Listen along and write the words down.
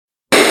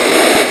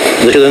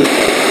Zahiden.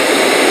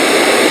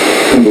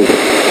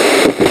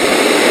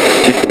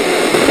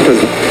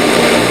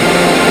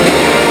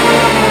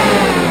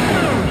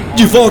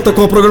 De volta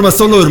com a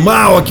programação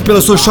normal aqui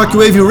pela sua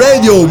Shockwave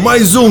Radio,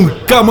 mais um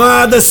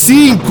Camada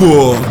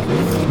 5.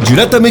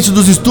 Diretamente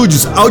dos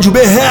estúdios Audio B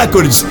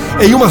Records,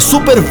 em uma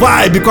super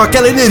vibe com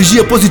aquela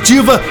energia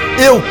positiva,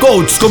 eu,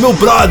 Coates, com meu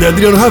brother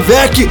Adriano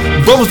Ravec,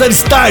 vamos dar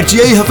start.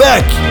 E aí,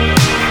 Ravec?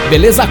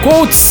 Beleza,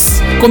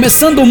 Coates?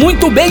 Começando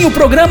muito bem o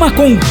programa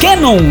com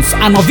Cannons,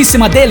 a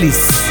novíssima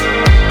deles,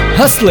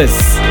 Hustlers.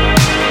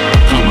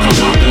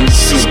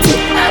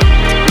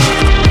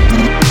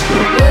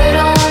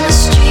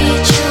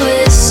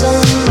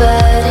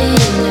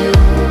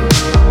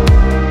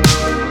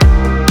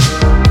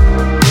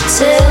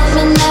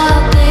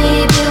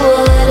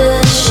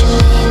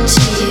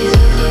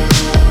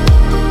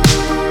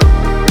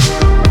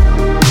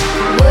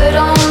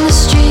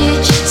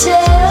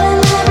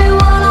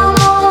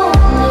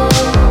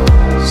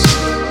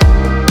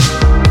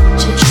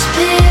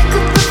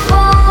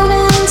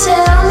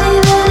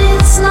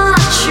 It's not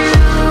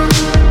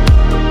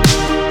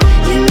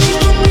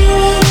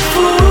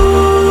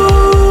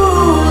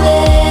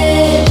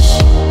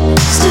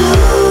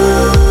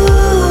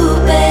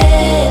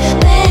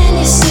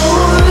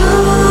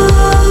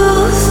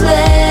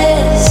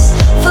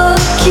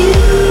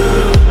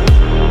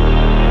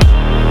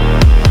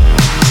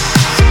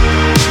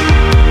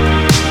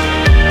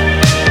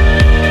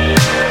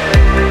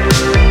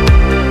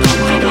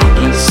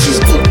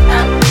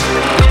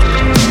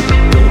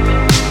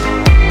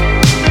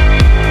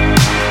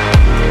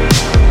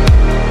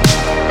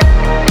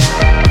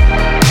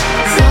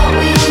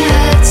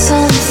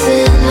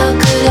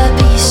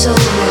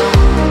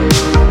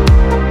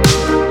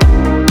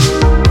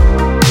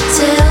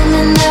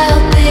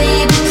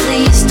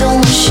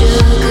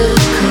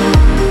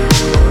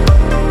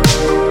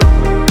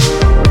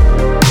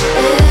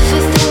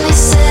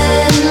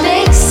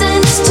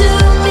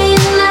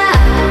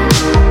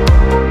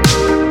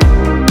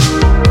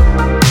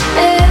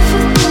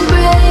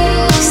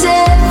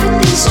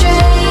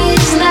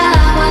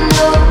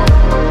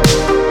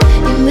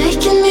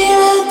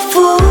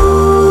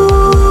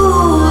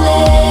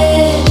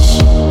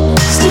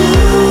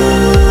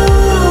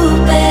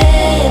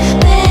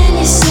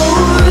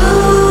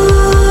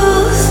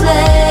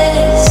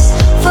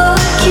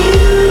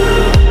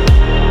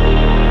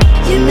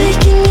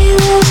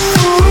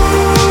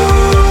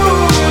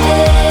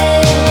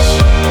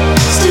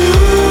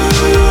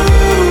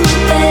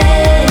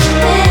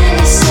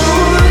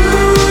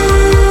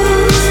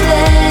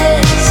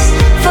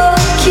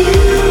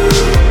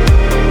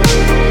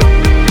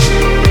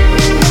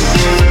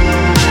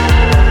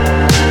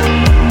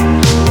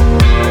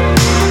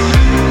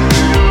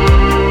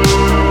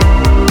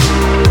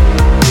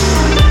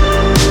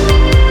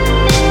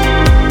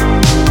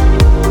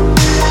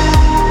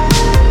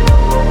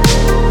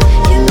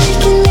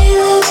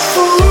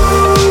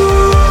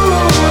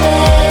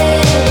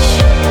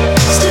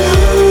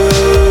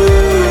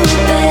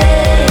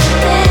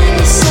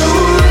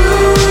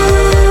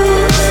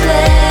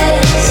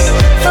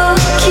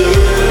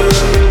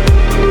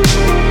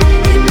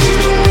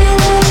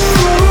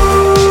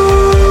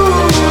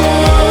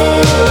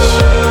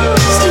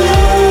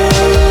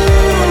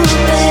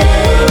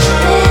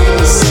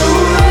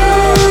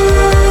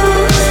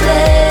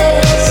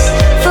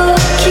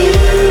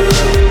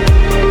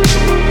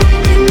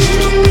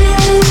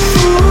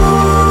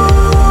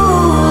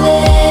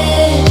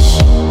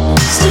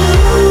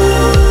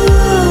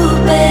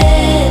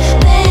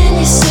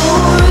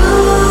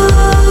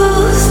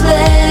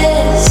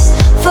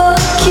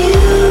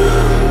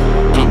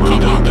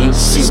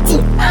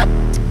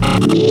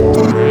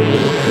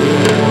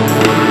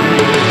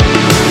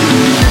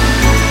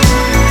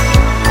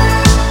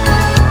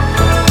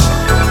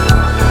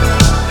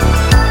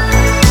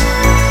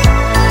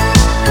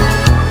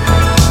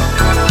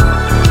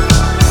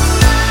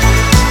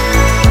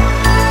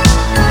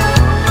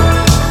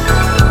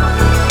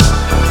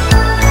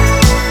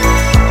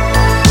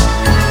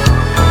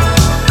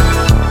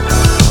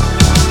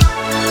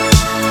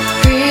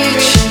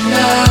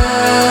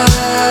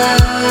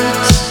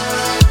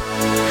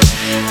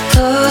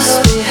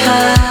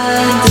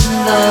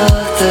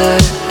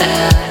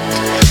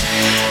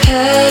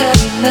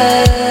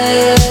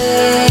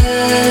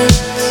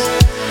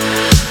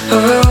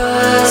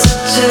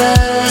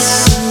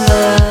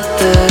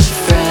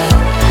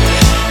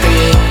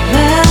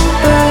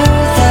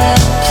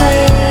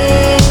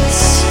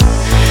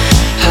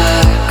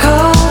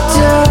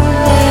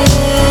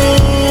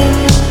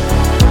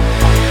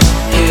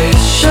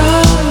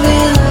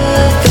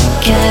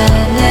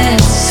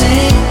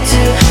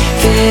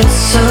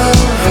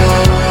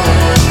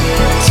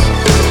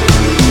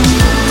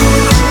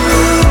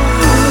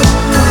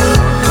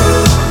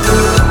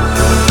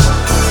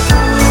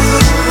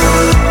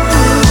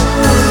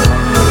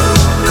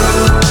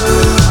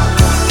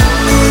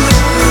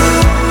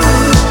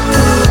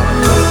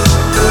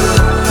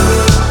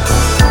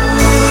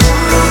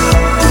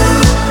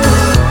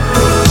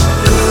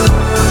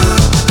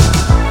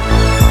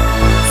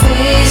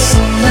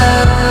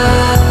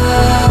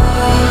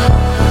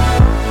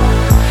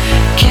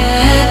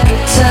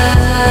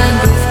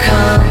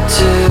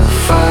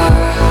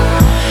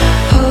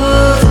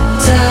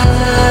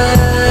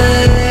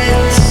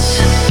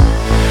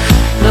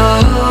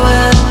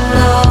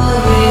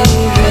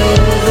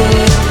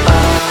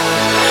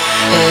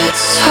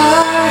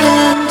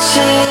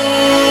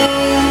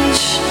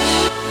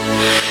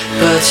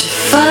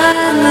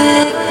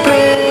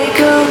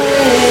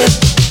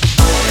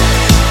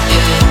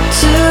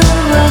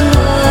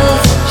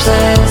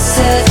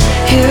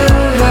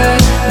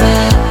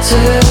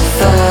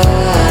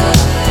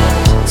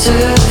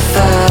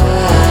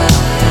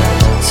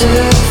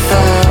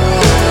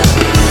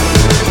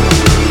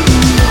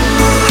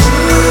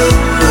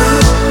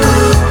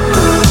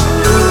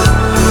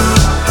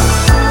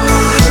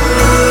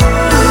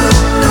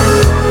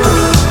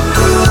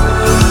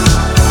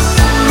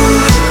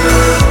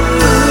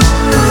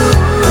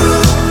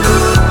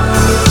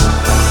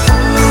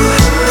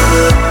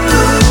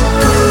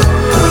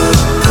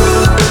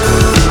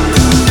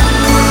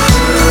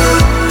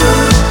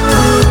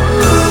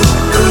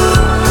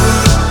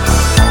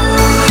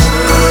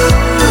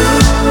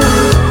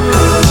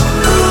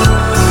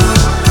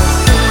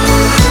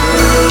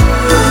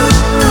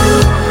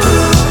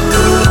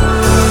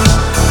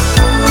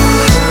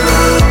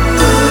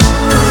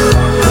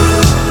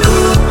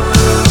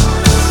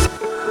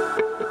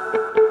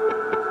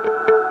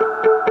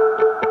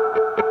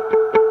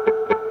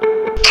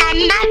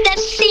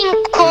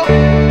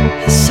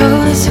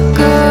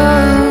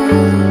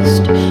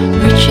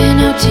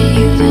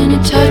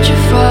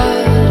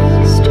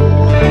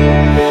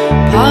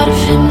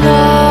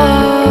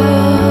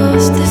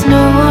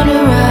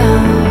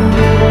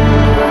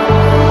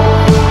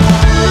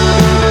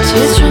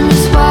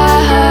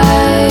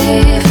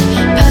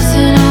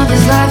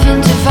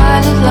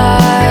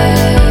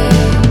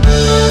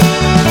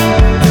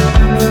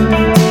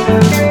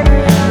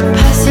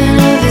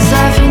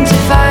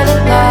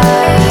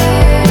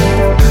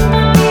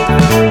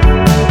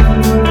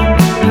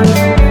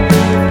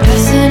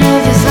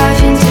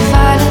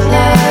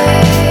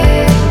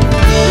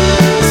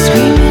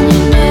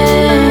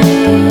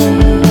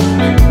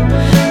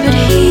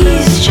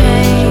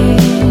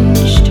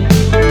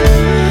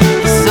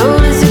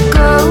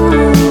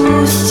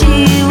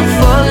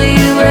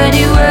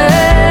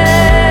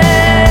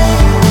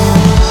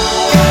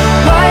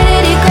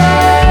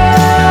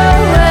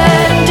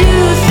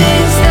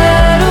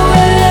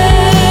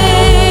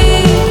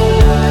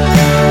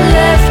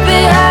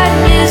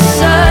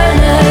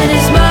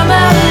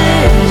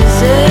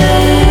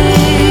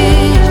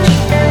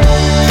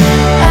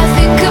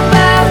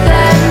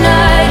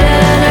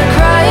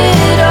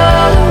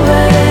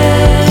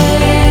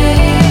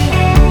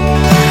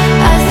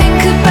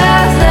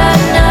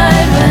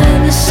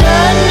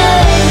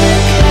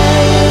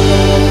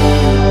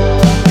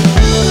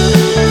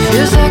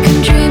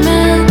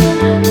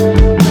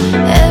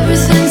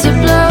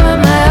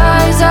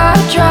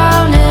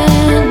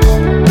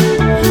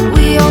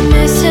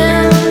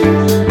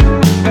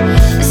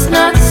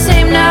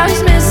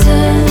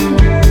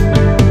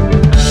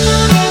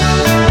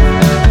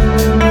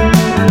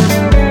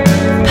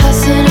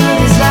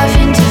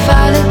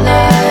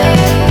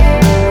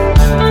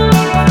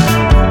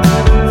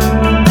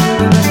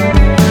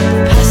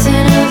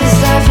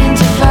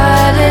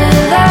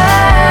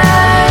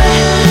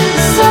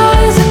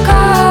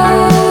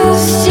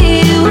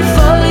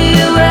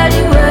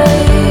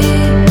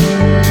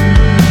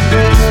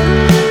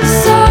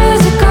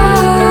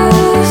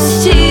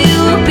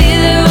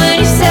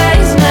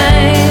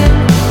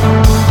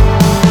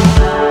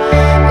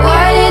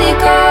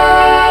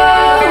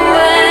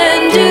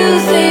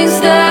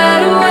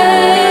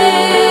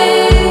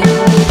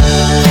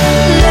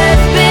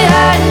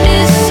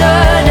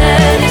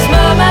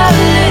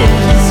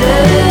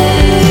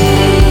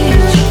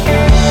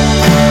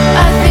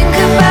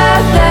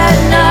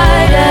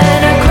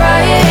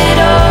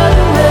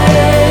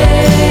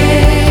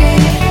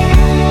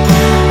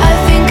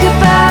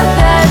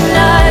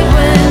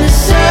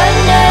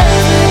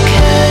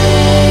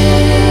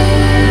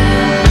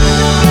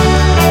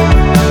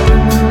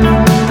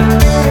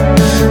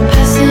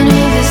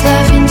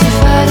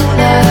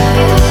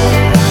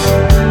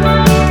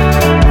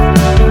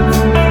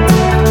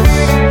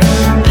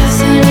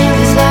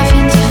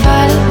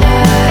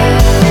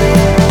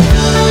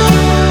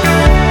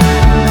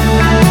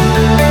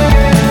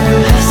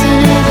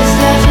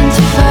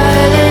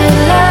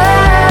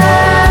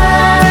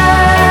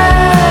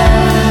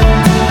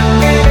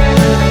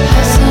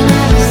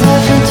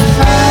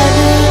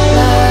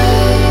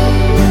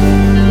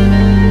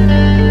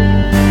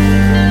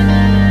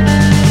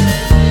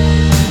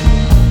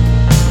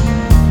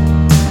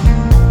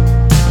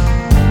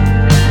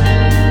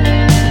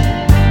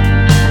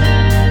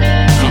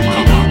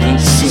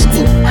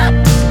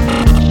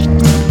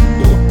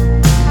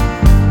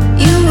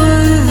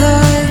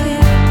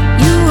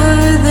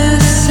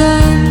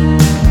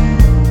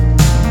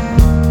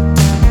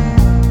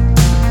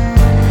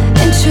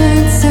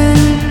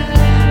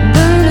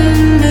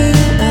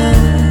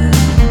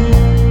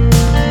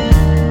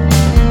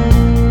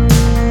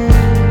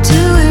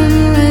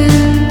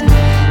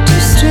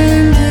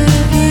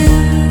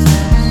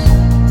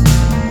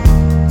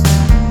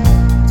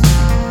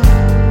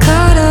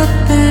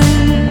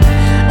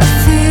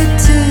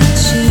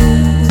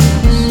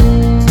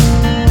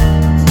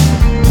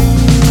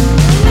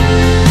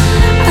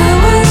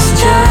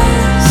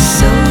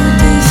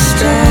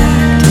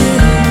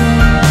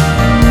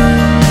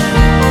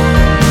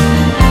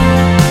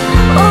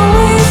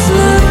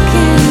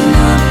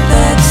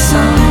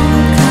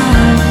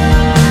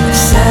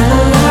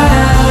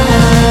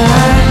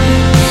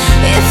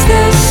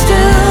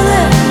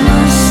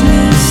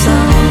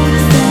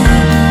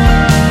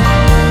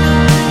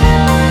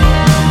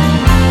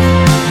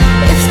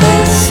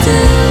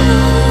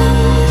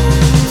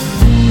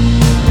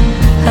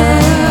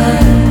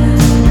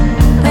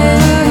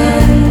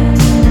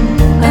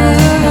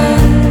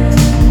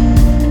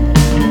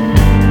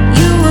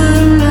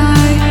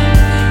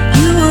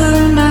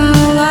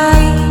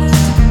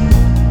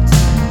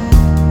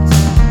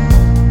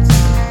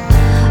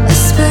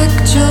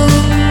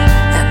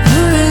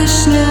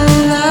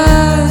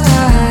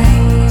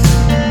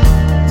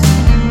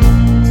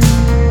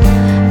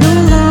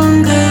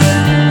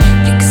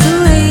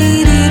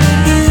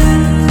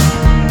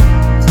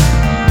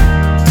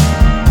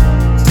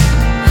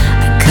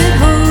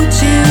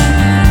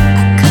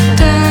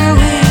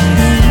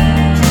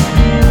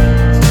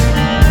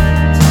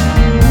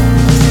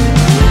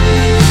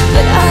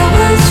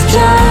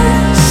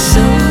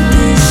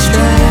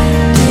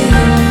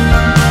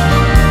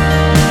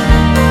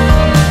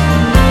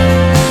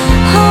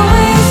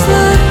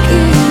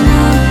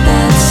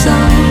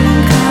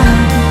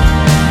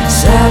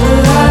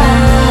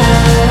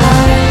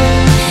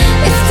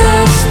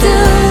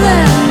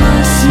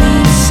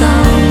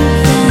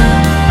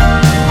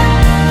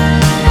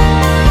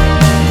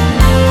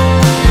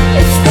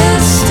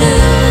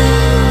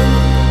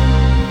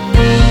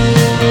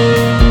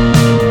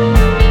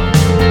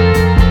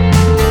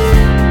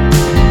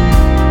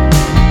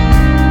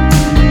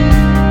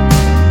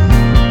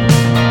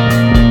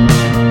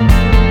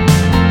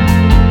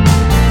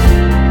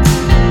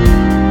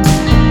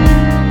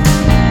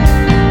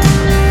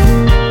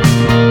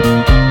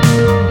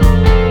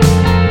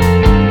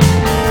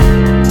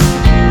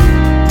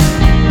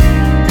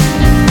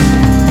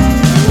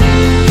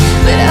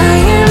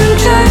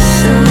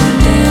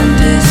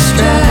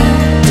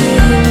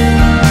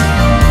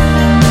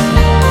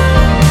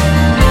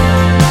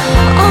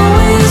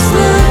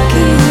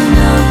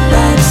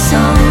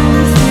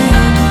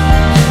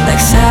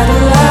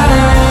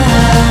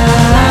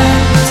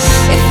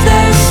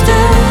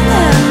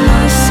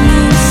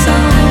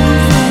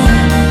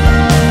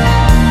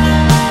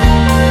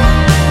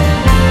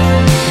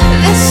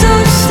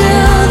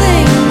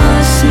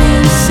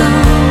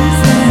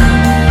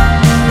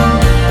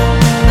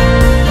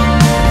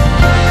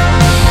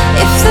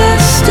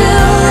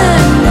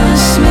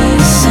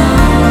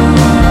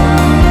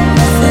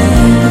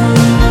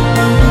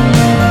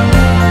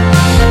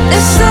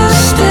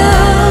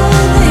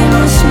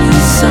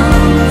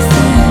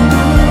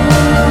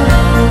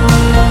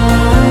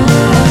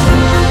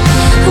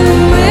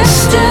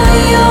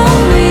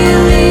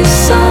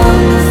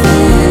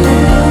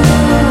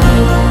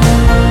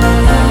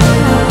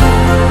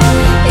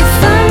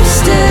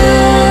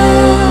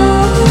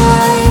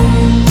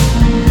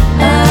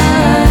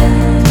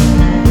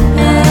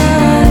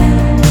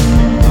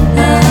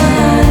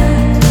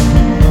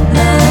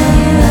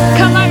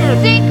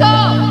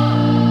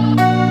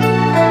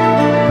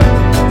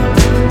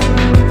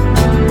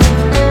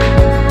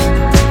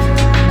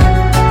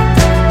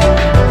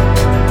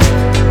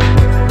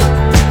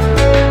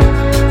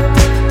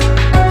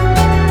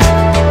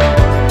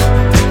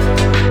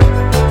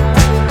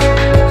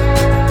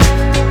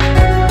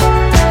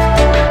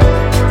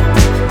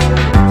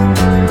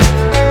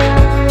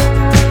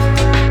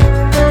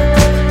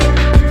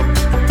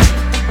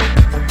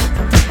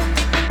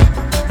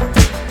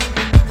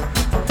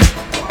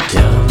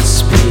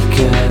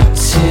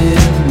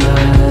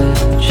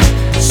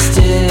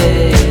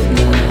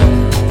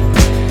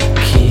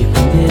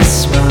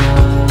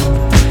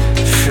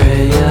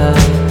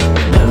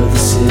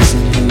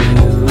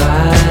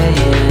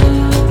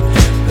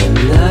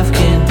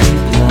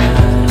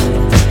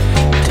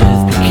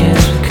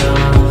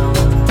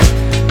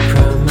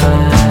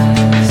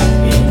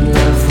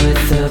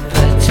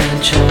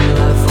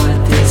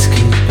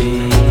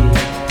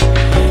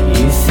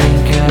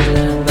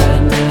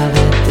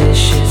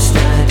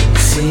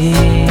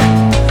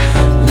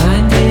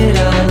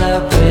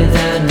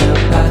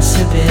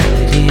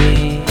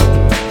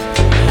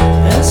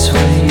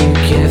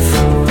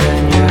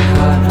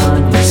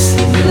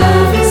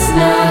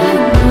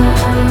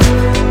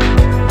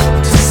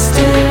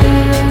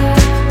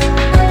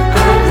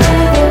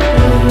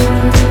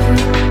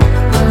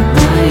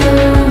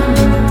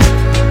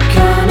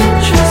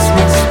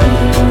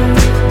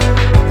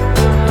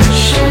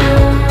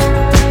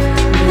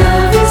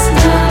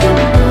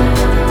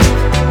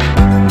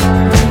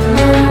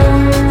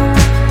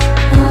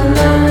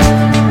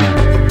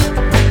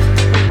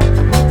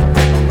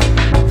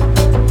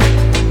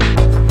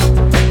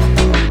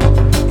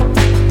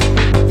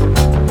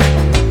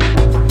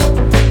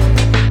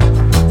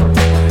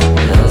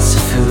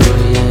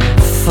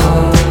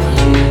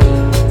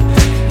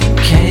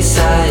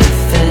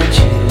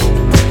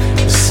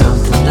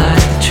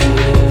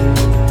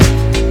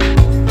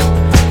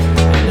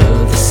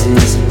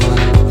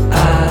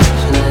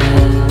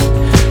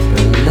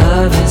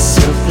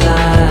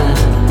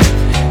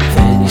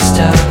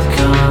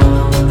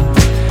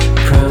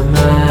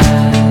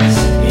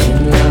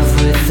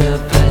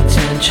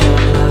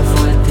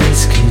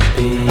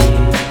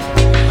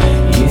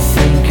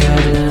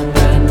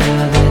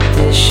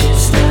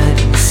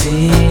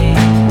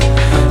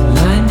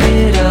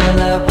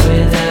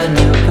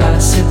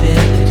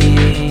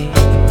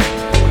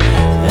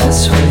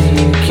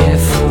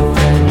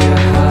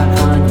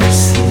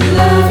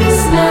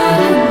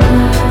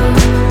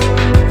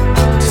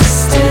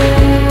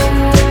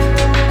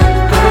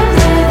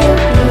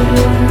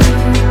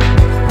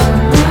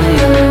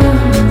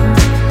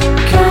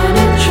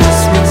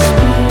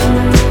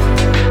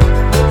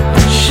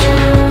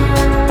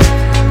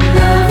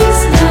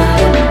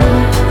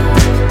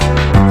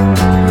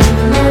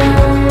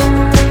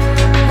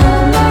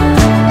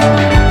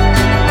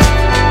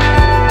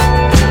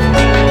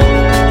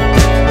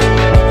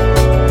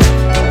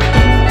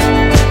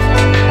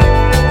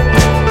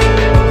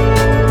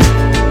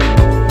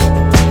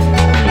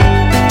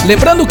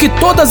Lembrando que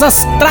todas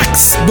as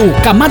tracks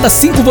do Camada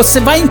 5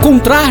 você vai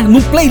encontrar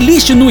no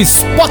playlist no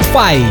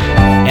Spotify.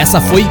 Essa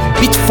foi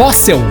Beat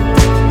Fossil,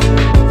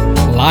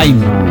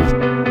 Lime.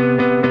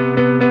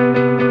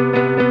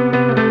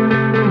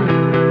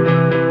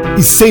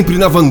 E sempre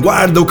na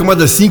vanguarda, o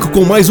Camada 5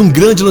 com mais um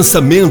grande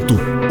lançamento.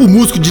 O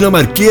músico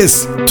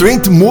dinamarquês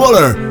Trent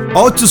Moller,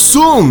 All Too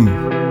Soon.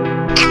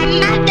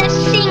 Camada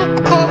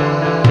 5.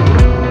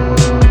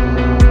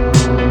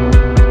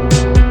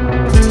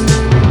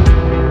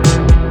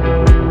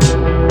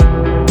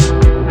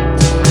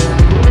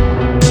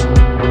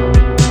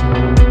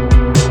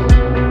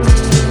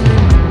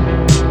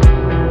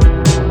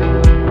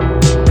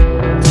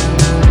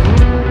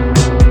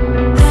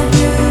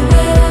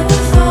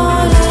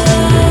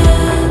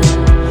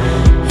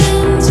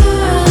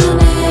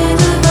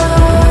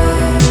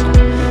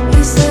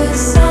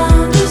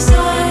 Sound of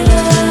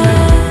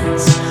silence.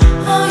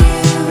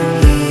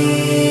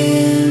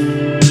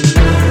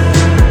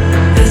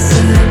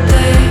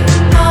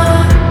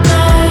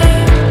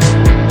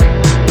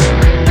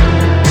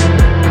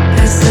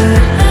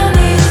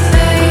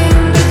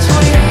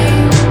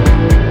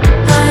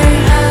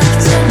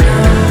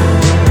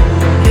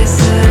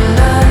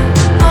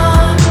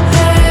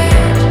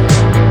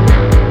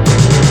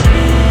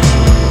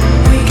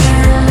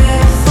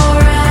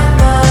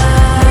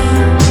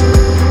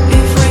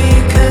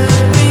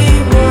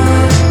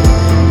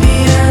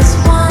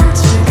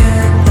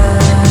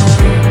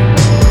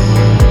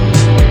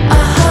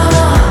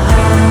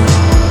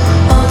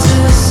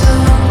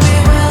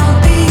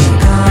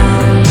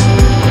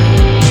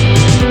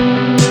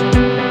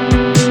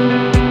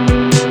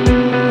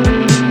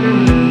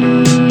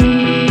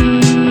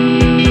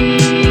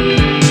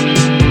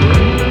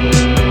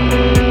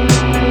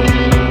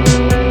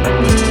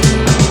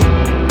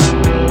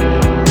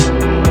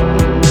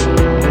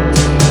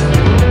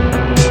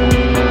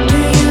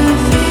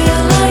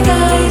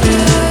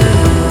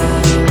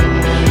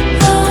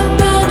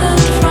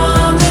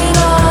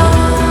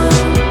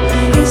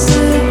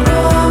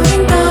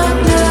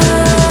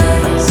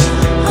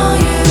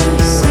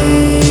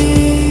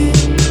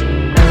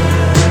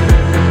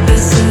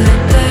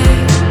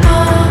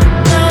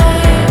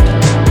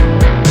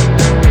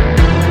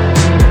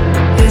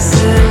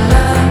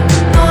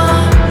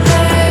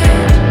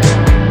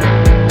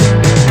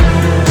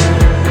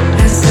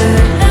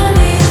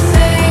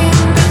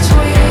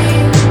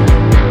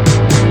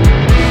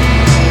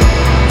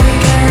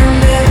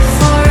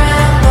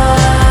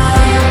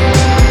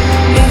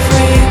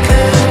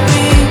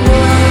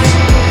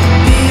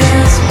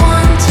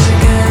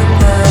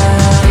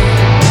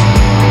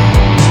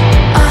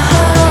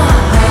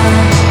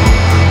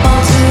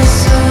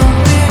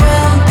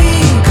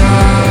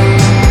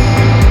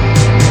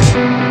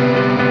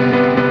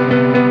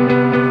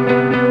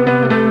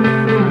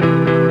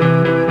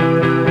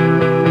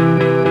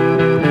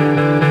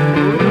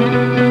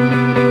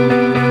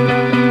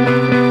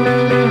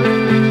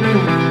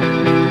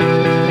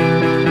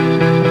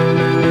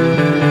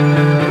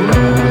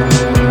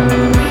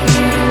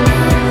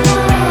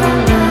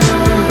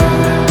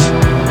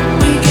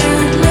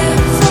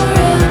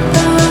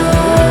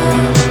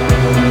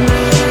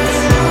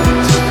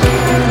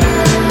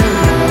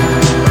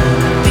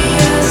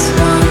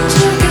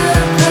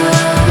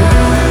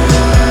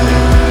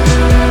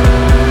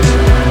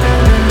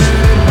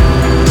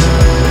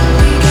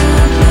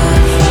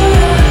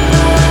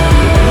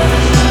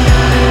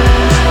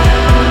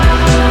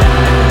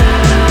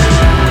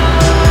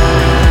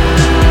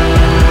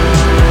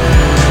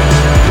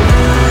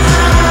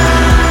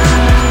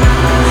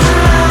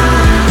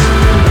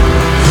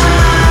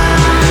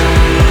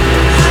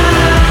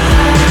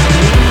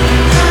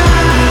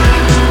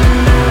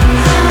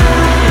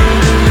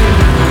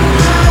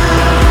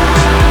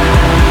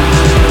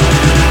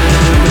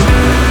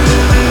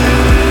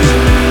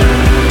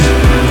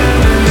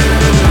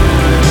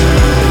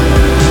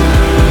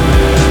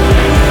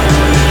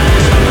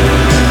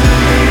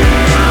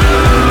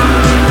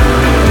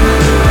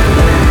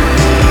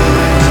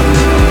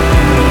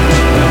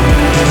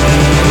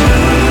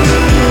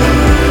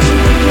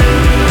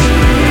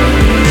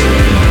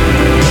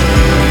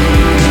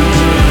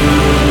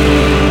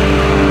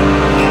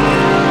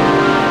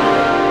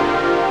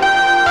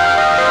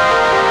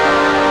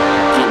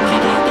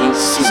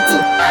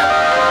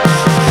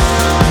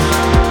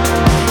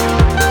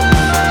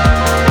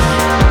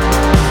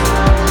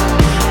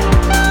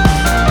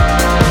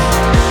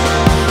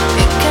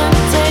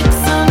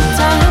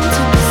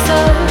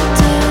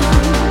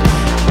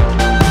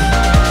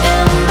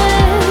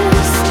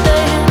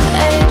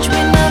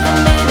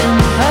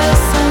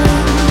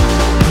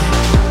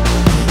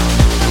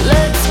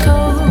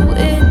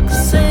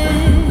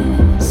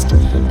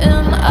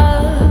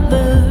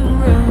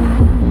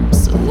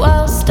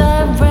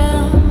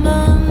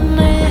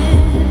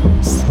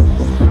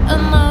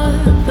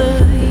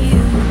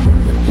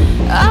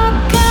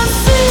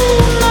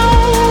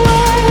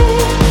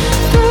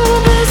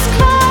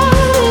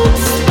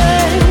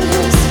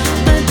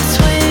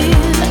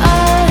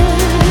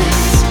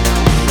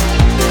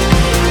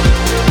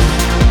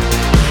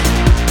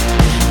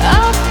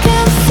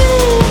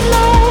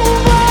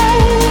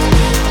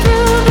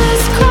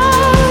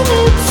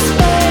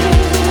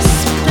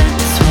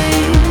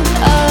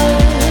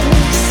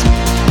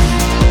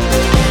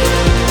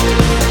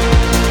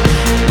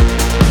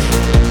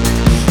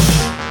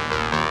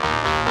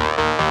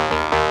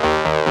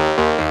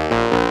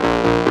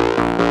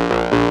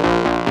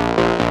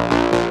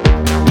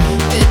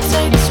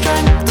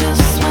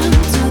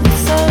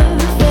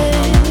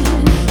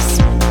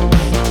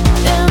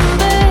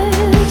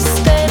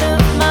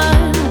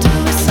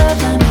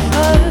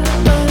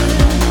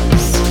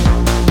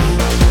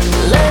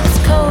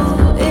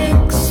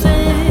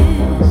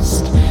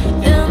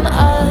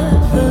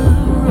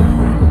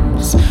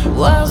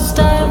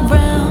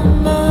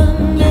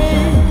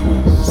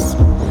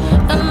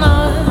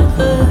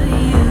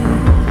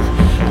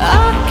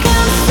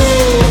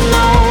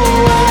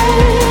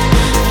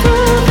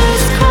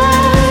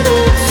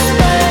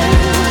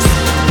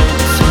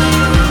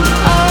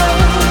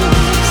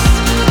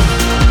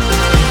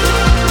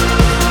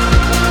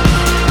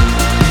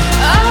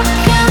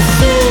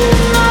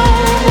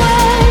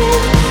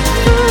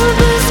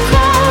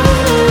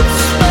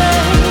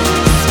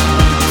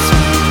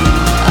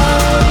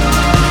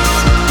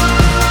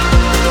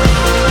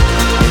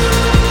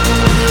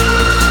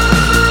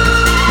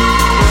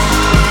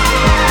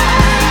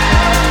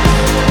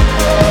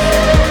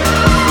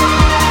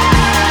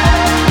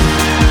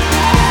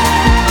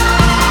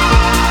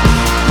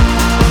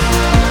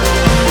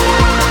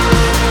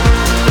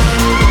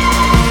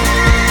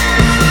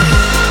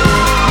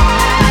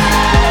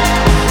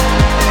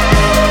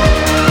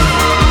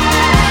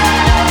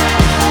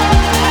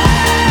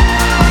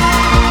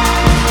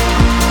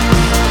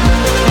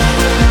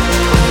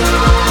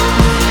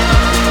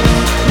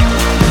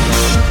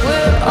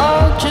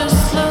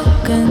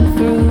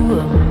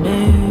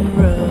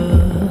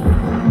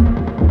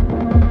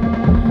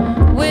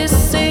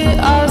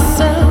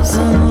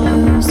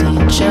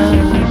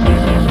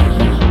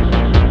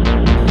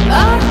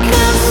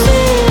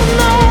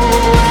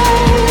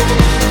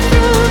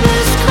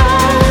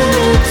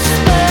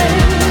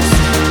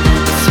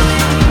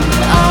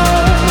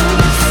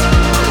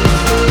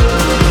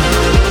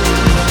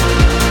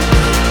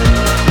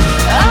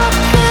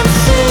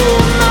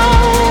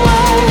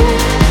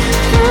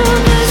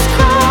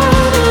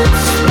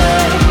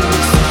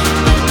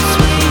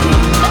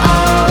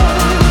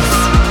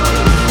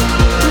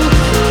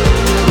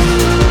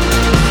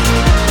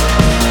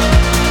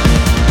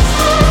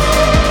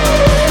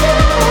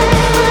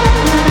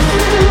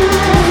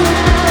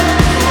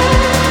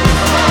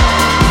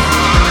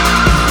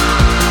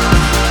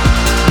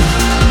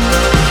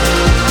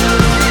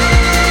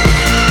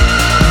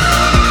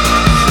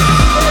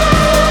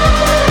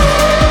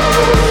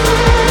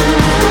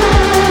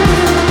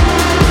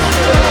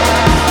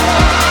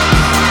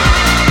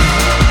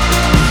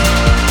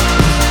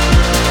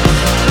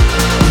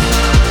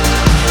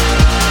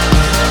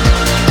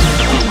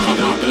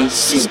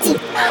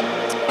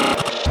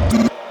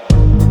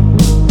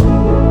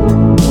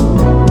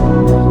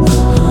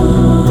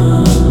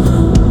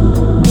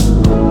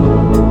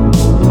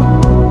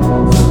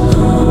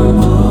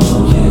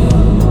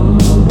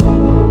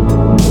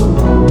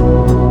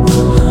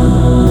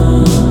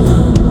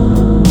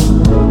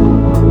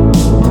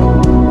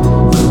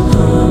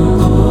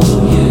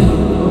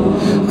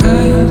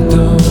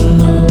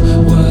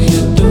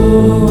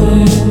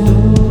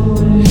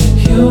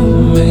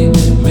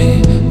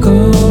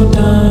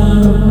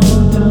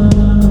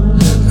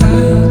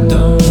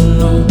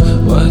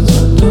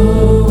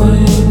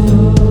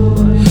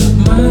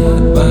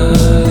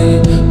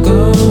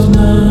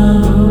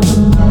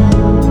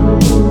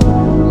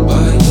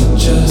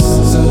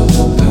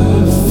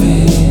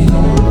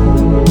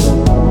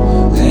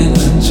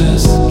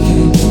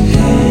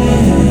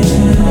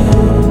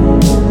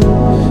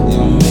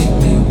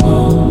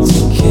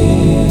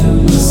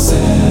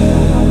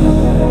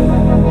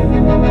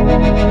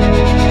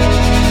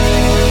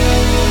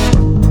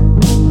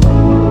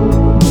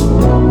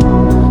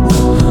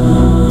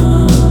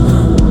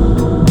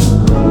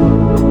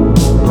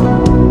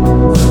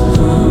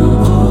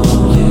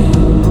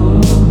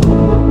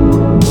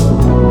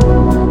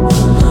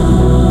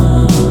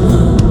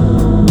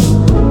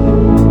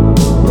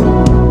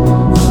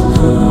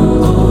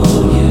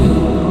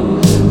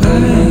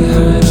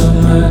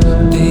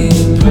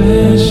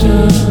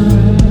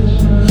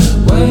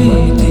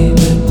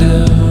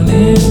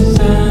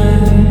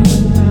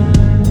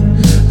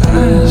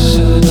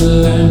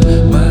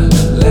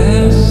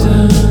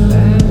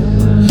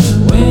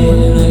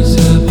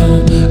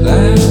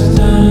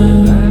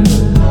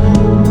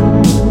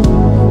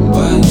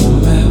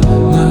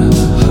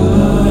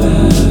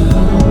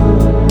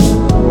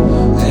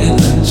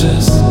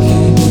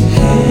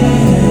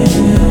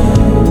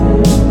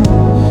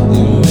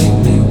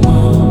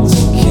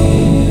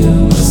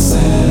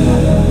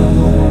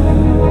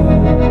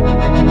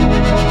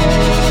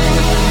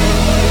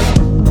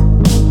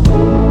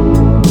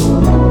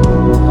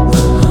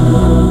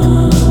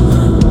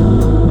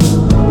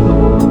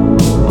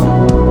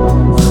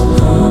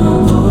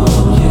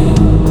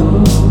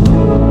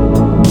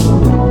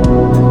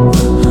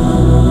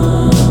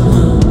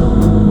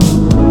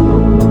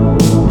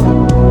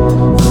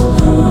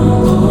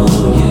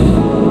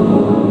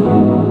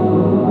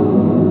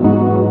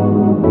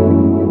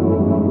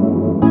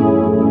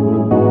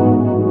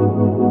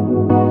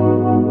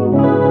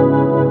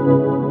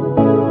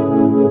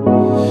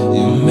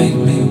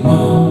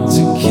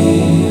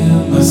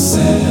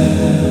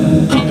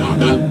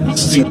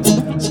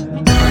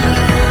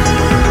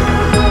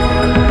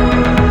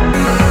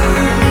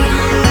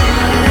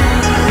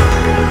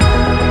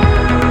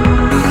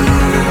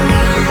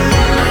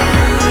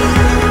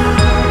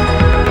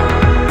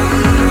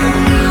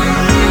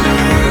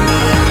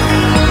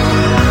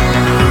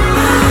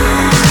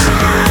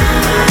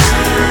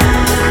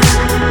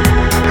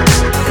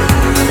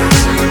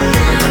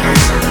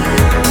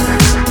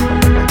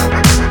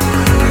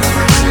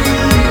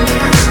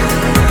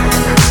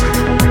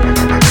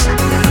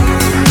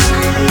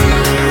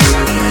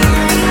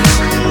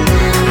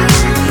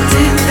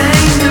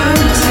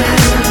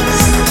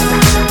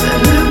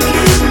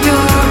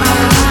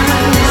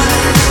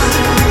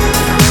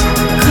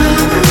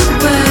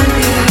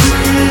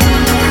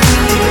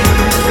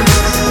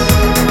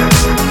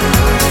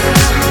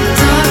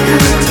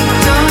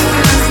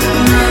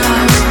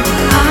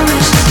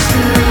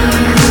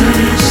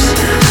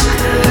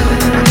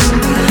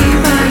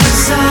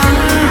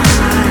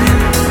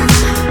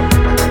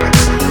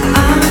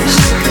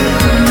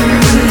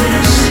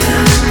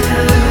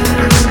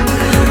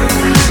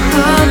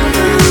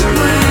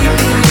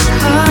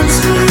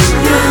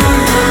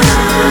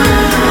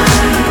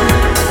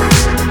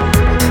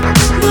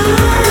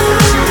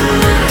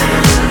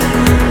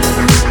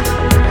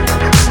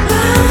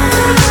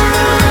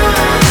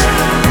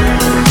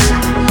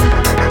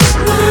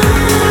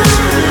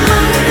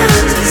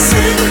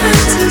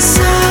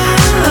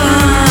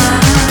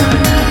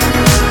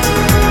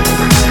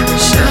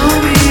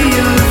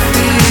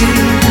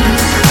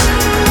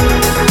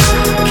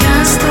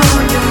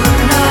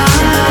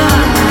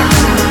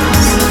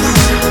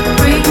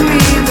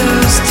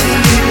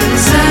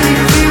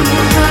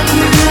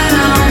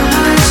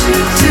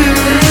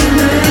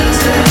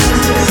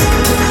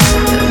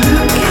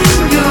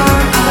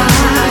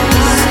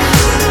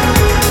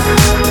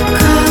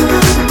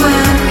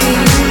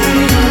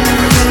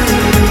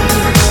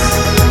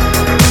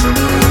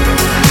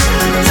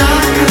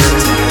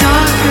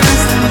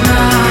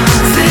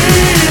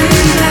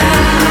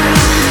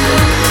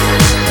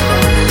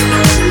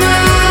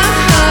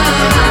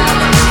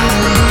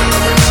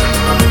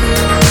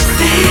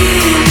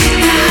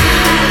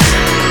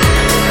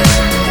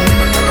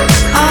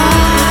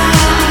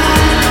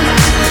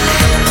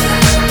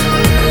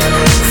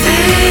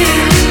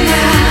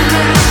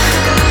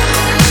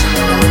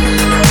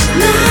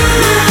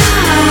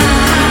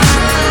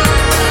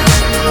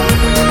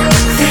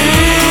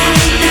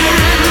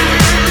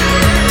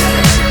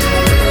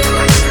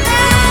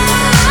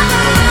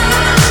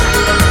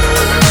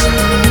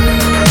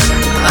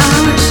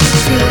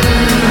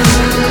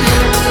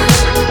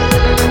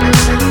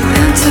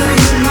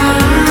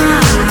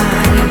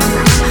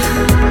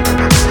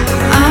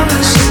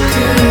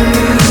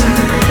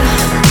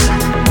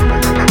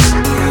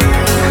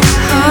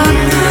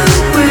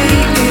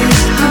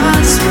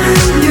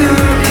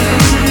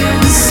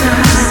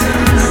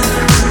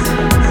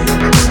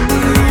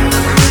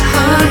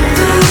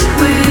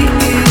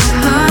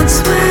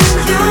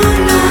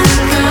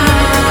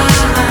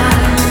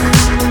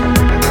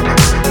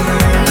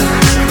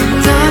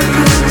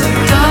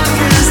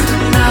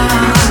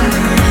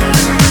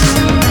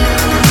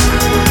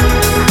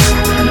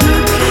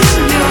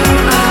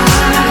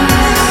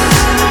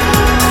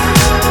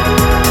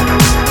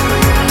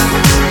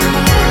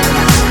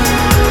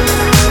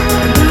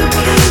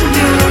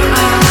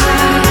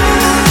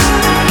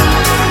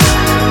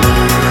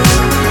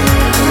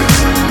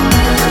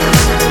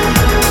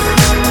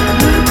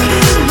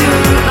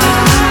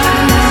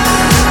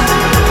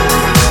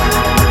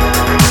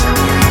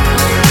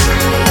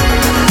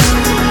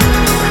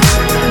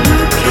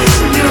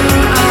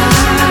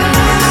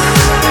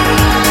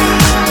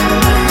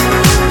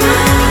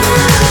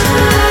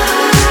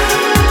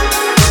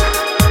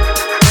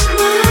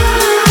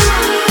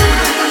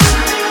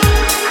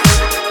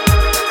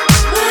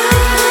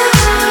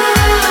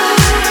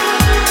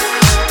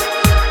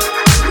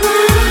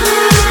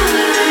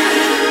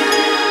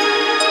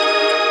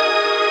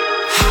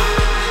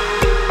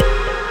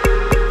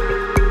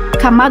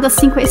 Camada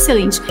 5 é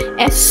excelente.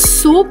 É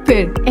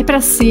super, é pra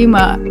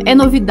cima, é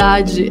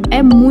novidade,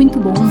 é muito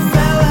bom.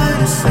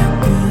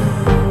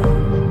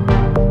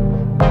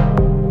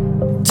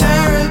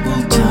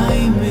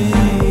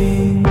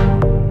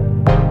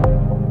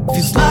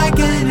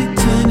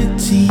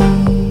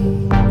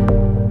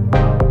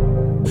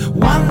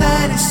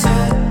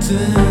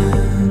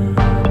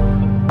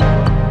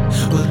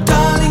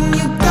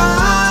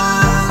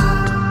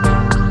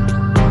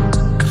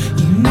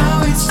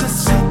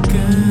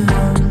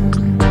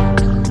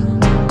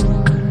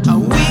 Are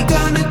we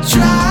gonna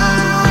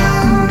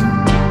try?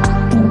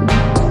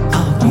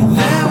 I'll be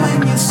there when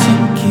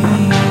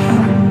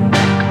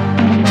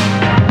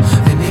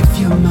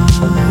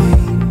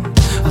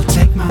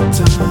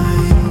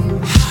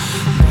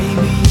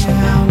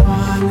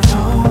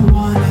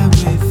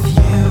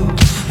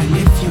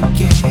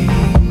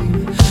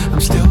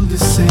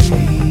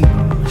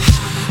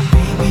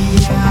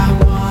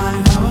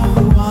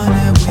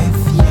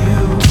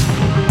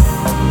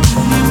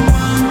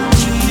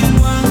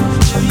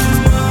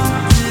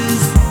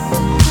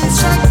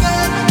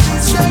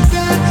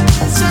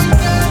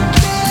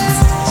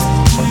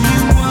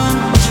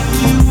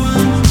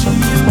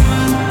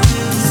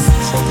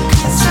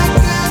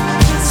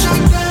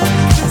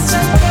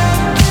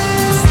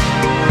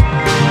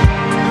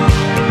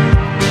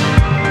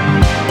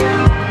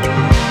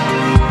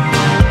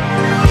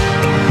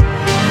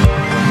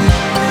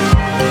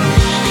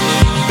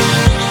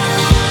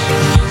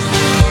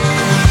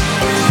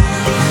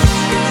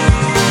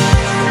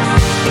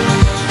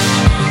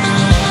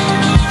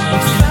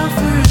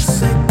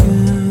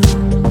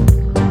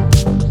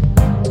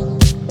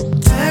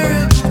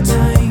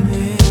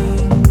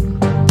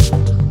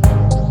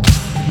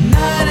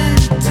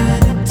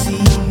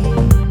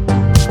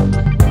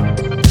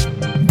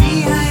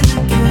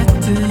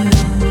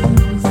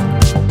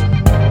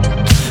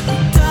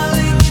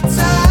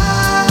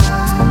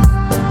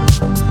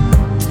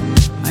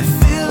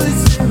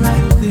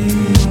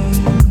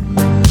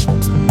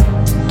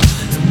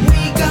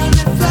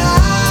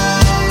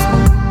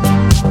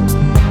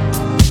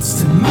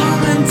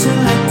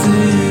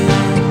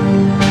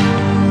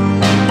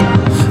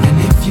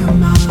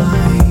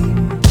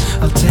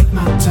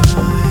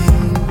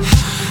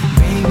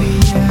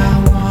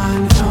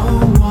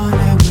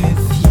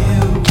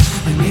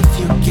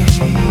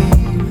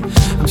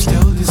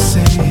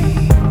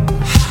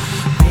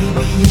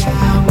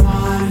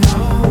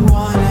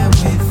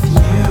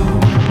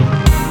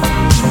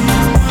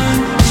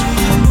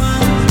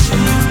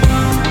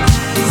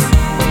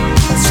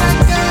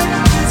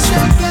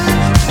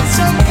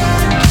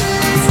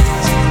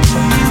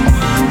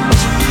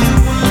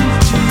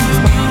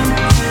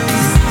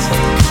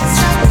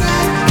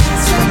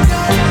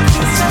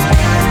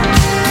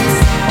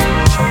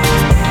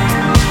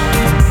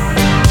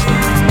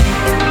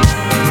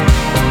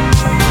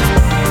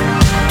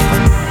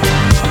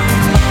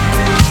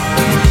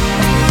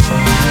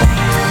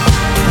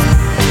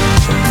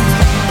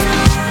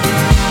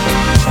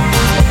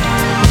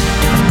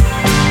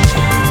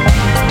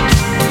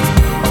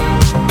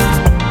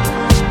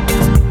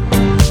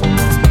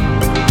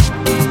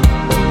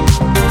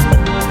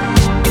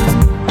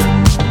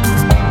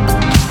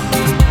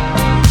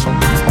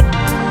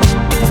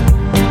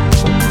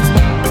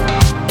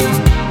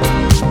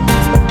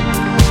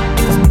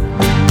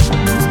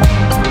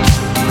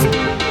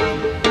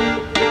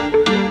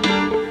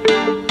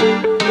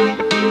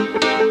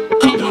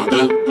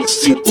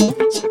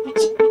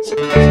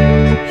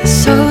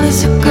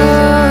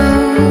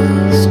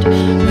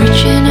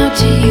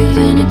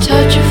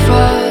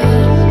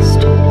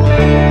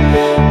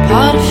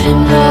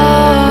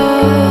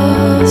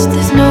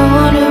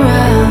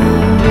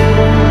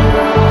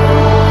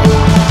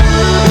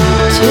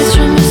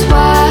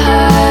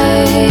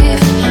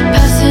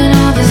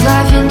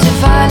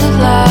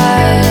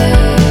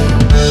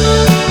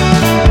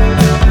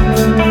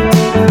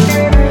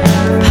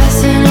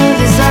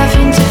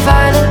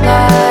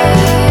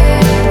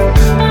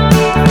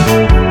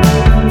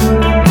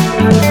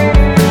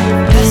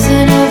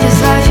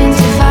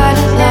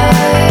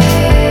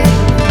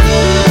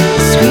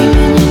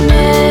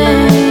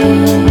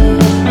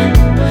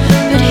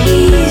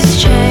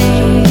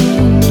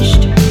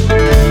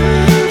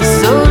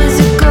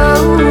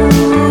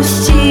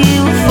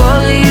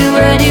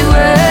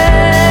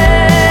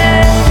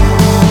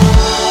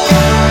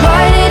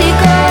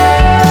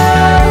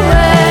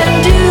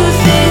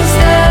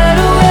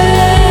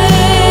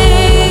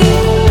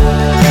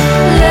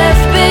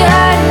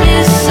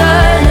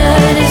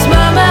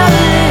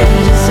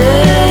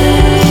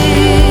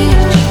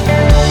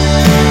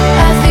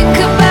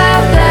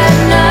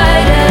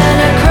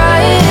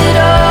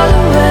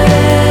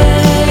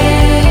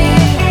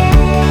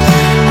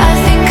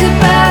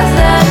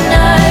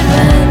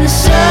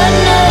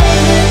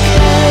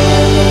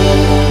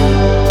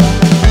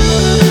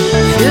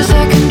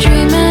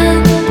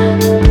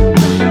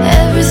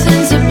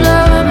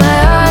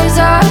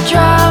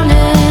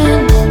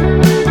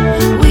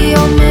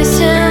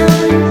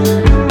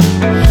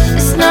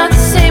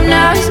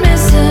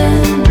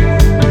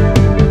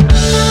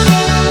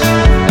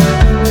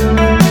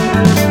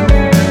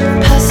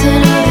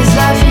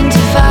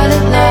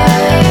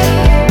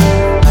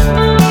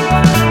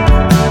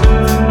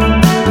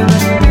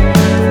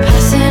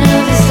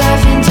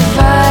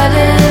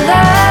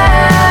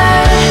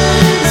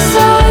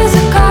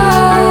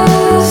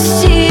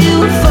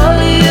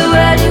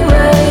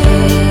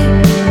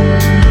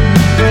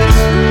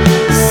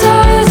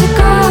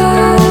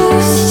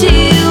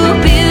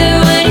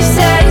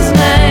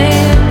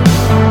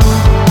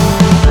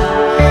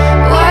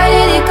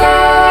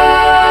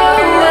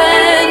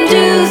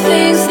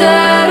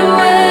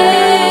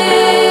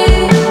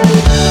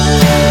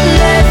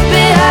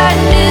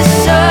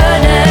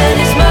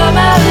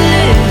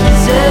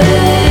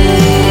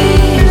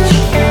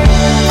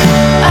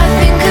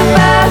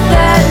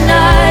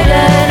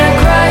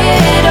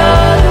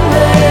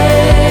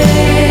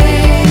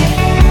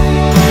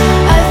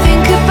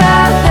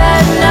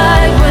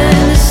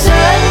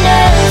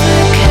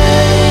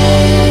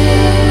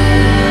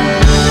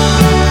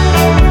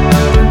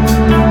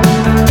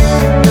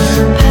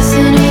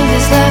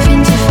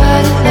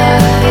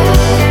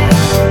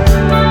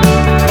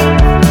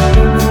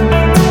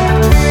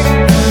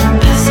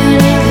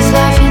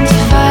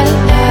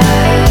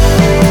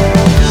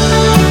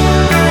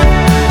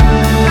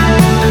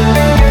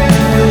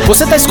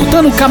Você tá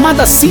escutando o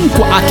Camada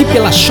 5 aqui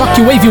pela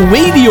Shockwave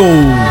Radio,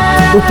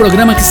 o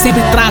programa que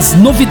sempre traz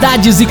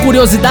novidades e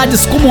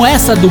curiosidades como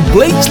essa do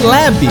Blade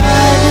Lab,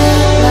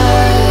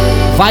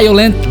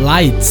 Violent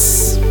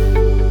Lights.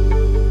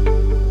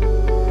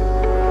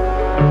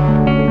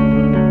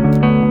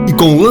 E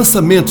com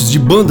lançamentos de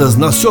bandas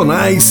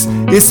nacionais,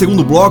 esse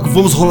segundo bloco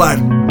vamos rolar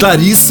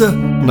Clarissa,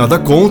 Nada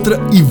Contra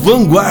e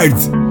Vanguard,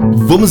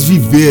 Vamos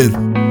Viver.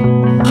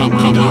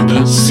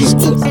 Camada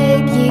 5.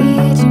 Sei que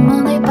te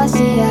mandei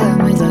passear,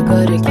 mas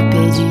agora que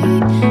perdi,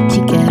 te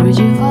quero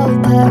de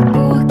volta.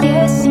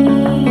 Porque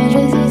sim, às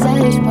vezes a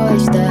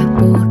resposta,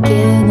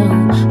 porque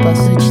não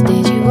posso te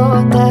ter de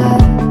volta.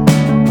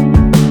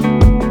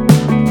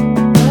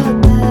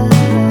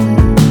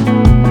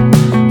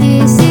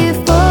 E se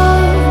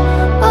for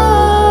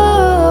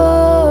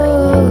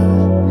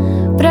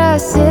pra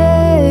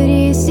ser,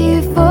 e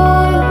se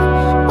for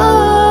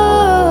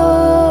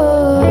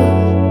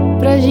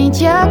pra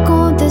gente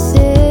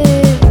acontecer.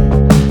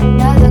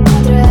 Nada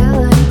contra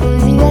ela,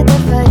 inclusive até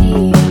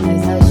faria,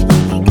 mas acho que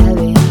quem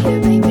caberia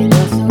bem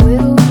melhor sou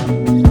eu.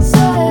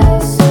 Sou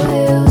eu, sou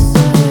eu,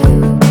 sou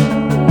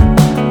eu.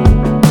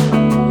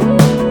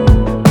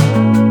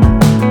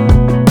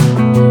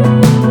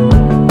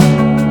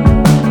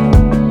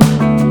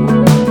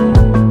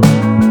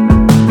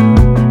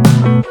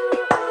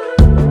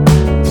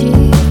 Te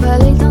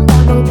falei tanta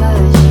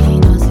bobagem,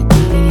 nossa, que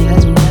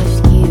viagem, acho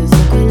que eu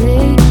só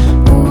colei.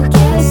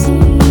 Porque assim,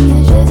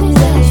 às vezes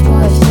a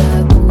resposta,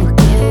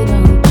 porque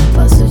não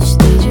posso te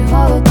ter de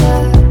volta.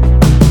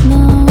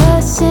 Não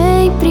é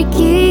sempre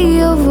que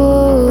eu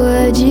vou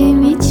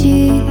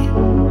admitir,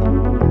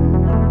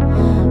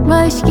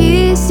 mas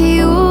que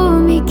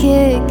ciúme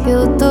que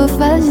eu tô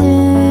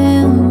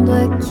fazendo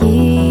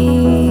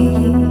aqui.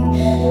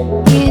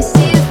 E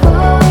se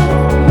for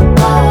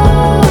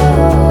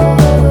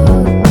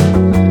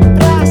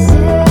pra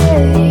ser,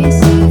 e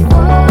se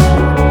for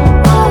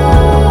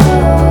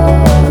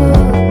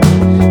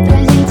pra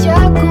gente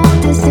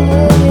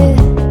acontecer.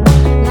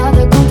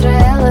 Nada contra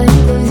ela,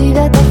 inclusive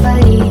até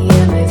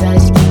faria, mas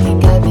acho que quem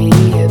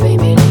caberia bem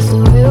melhor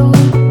sou eu.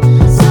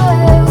 Sou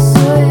eu,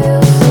 sou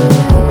eu, sou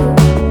eu.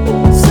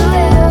 Sou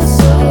eu,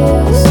 sou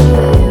eu, sou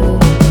eu.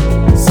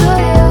 Sou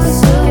eu,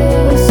 sou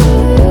eu, sou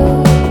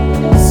eu.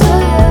 Sou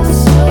eu,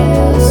 sou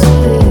eu, sou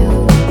eu.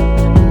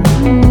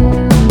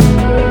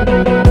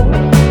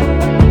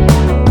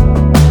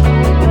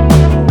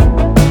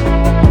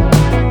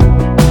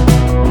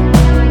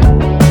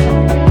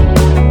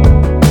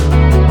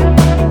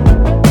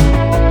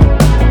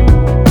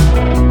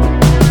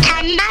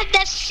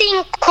 Camada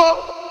 5.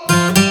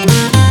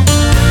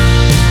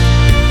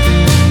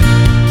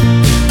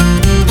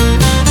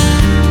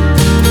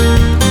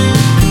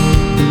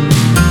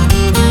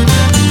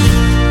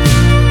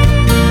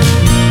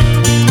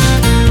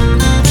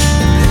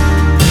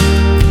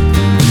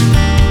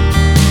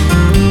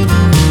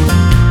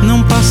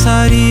 Não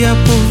passaria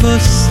por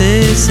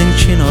você sem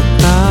te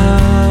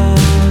notar.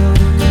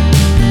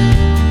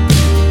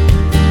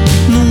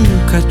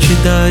 Nunca te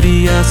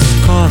daria as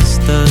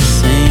costas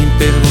sem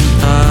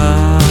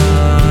perguntar.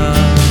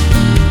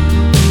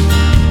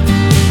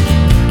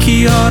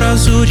 Que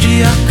horas o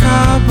dia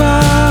acaba?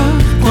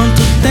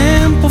 Quanto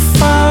tempo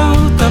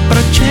falta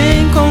pra te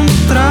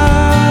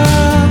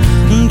encontrar?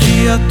 Um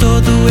dia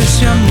todo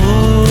esse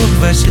amor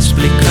vai se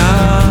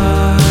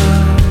explicar.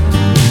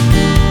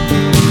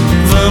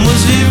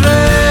 Vamos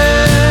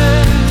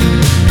viver,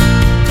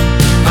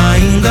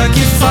 ainda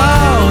que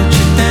falte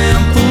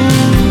tempo,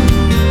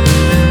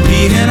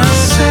 e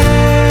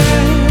renascer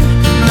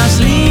nas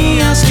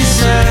linhas que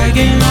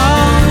seguem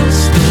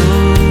nós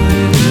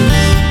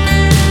dois.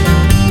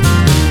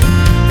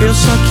 Eu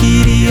só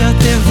queria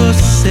ter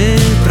você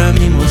pra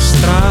me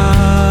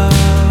mostrar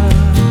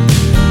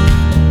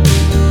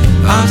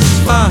as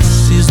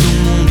faces do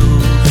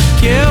mundo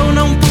que eu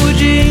não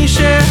pude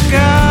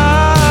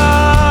enxergar.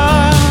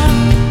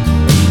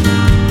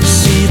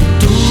 Se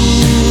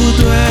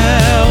tudo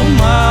é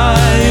uma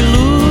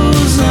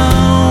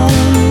ilusão,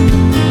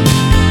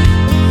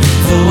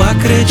 vou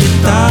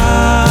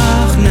acreditar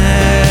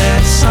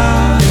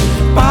nessa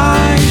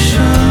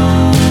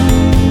paixão.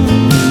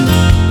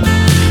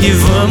 E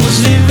vamos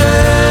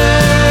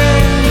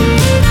viver,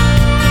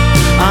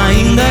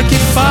 ainda que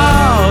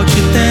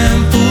falte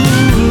tempo,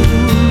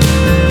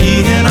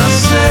 e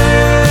renascer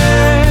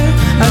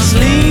as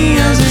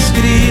linhas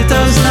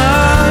escritas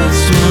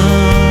nas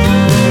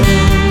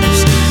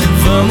mãos.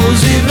 Vamos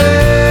viver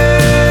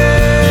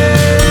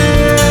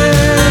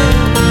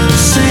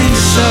sem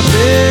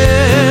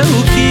saber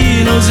o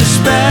que nos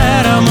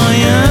espera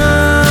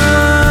amanhã.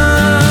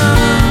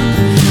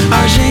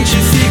 A gente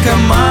fica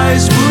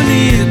mais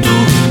bonito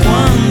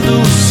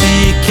quando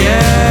se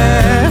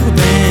quer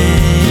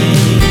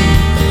bem,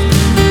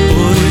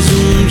 pois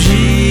um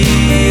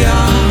dia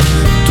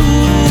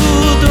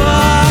tudo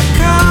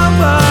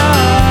acaba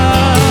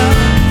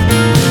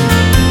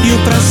e o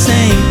pra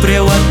sempre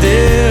é o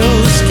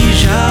adeus que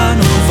já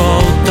não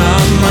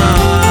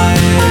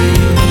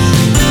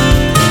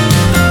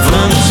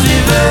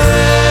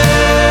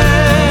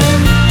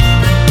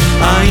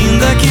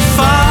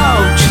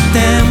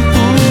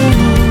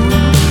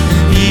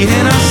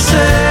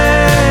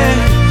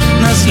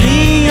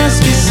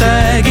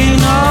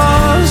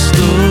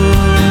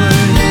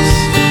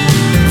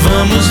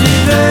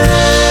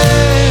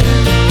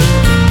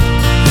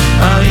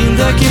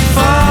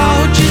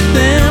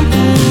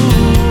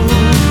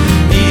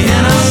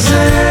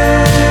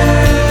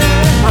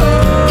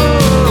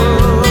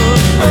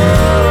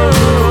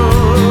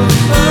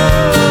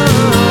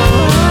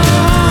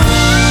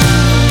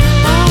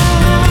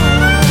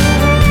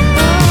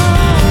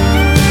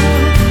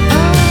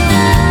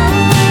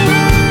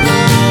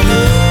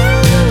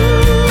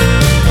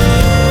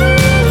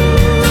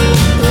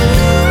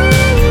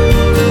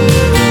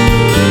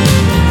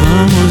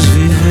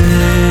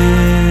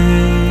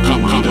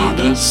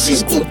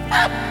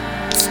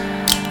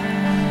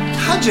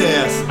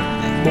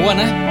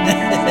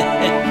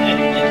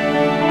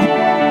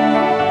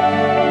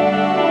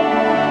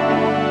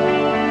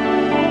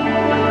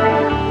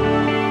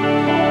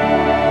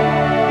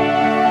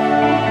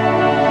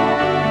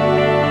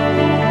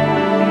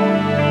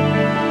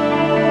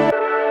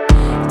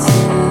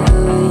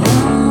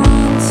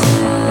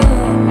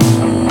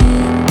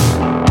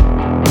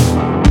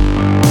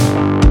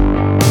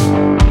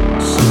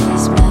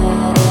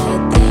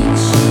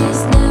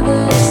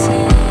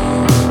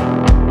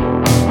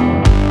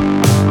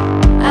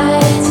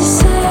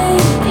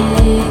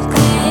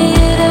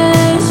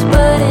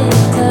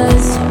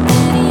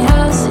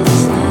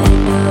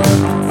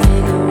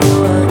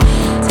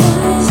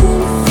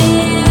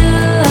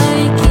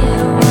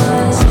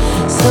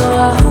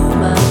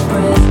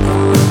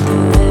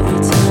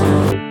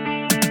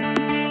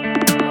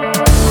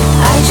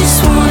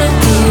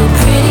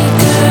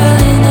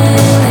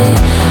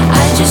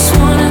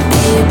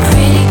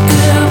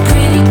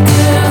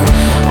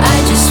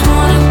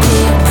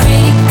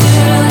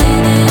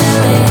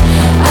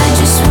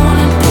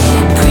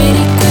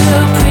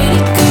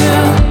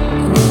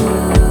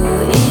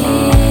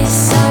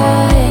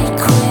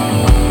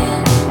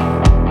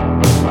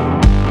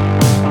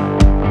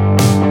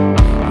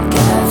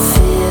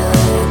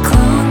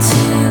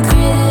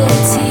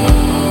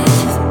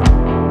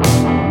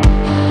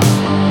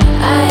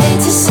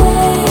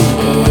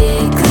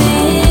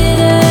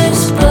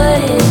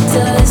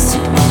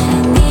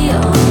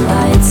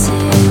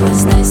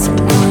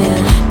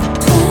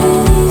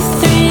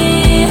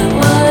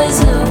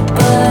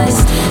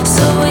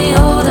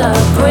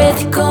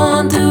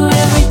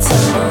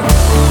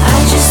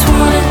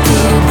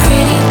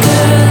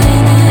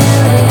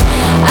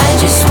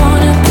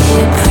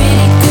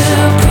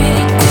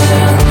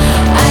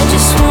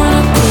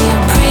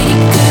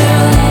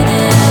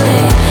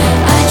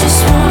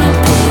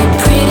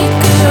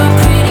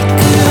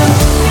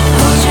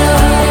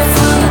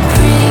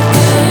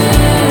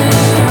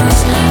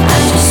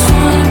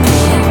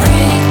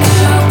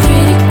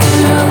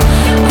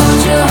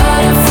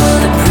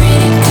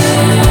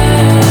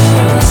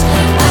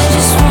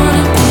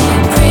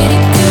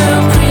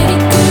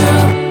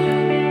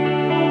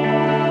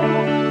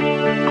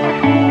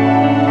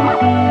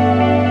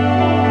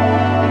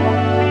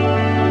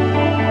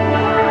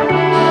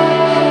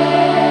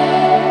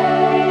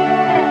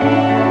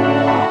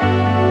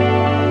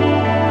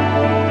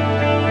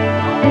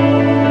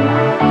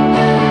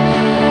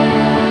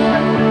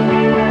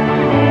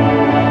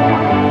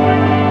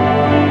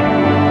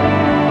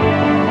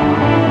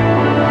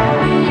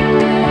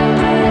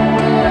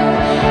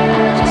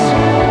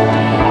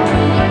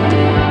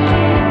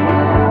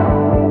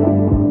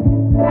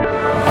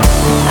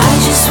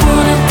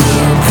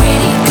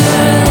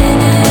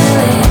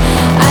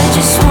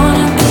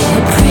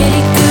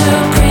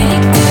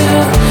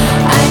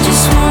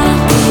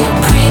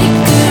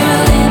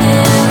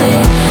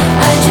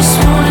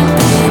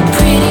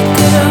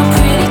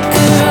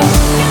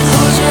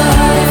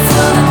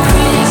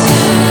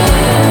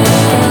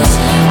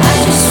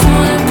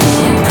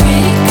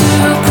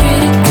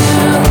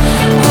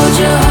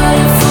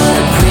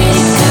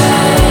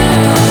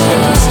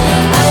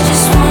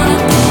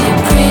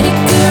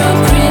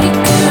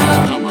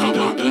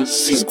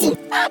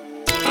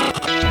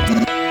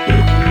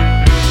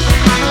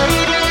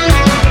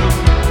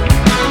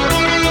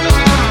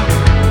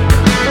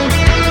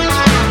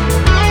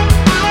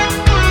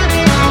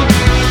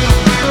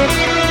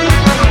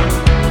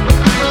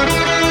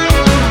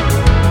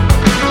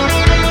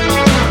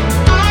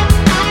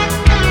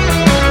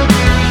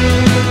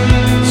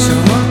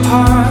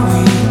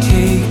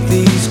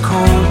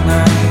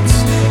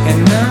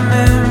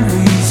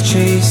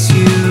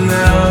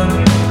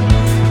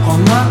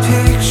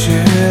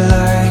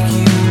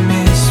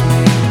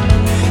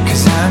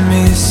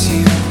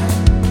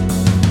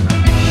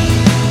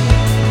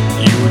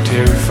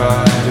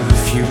terrified of the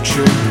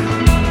future.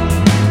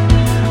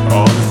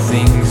 All the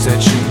things that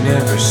you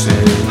never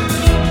said.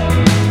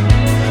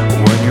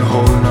 When you're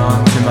holding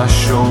on to my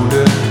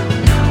shoulder,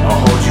 I'll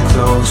hold you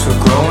close for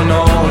growing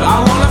old. I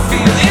wanna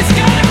feel it's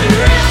gonna be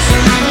real. So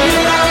leave me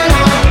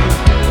alone.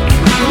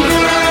 Leave me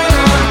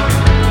alone.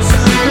 So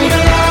leave me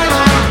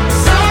alone.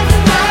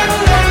 Something that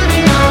will let me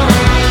know.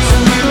 So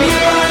leave me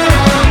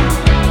alone.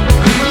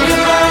 Leave me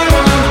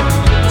alone.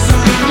 So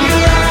leave me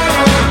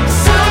alone.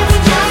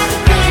 Something just to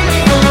bring me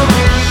home.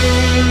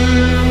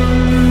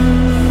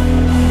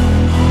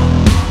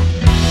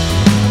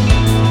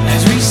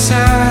 As we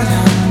sat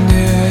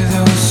under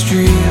those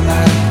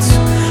streetlights,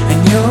 and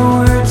your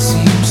words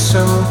seemed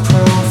so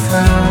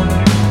profound,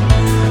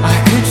 I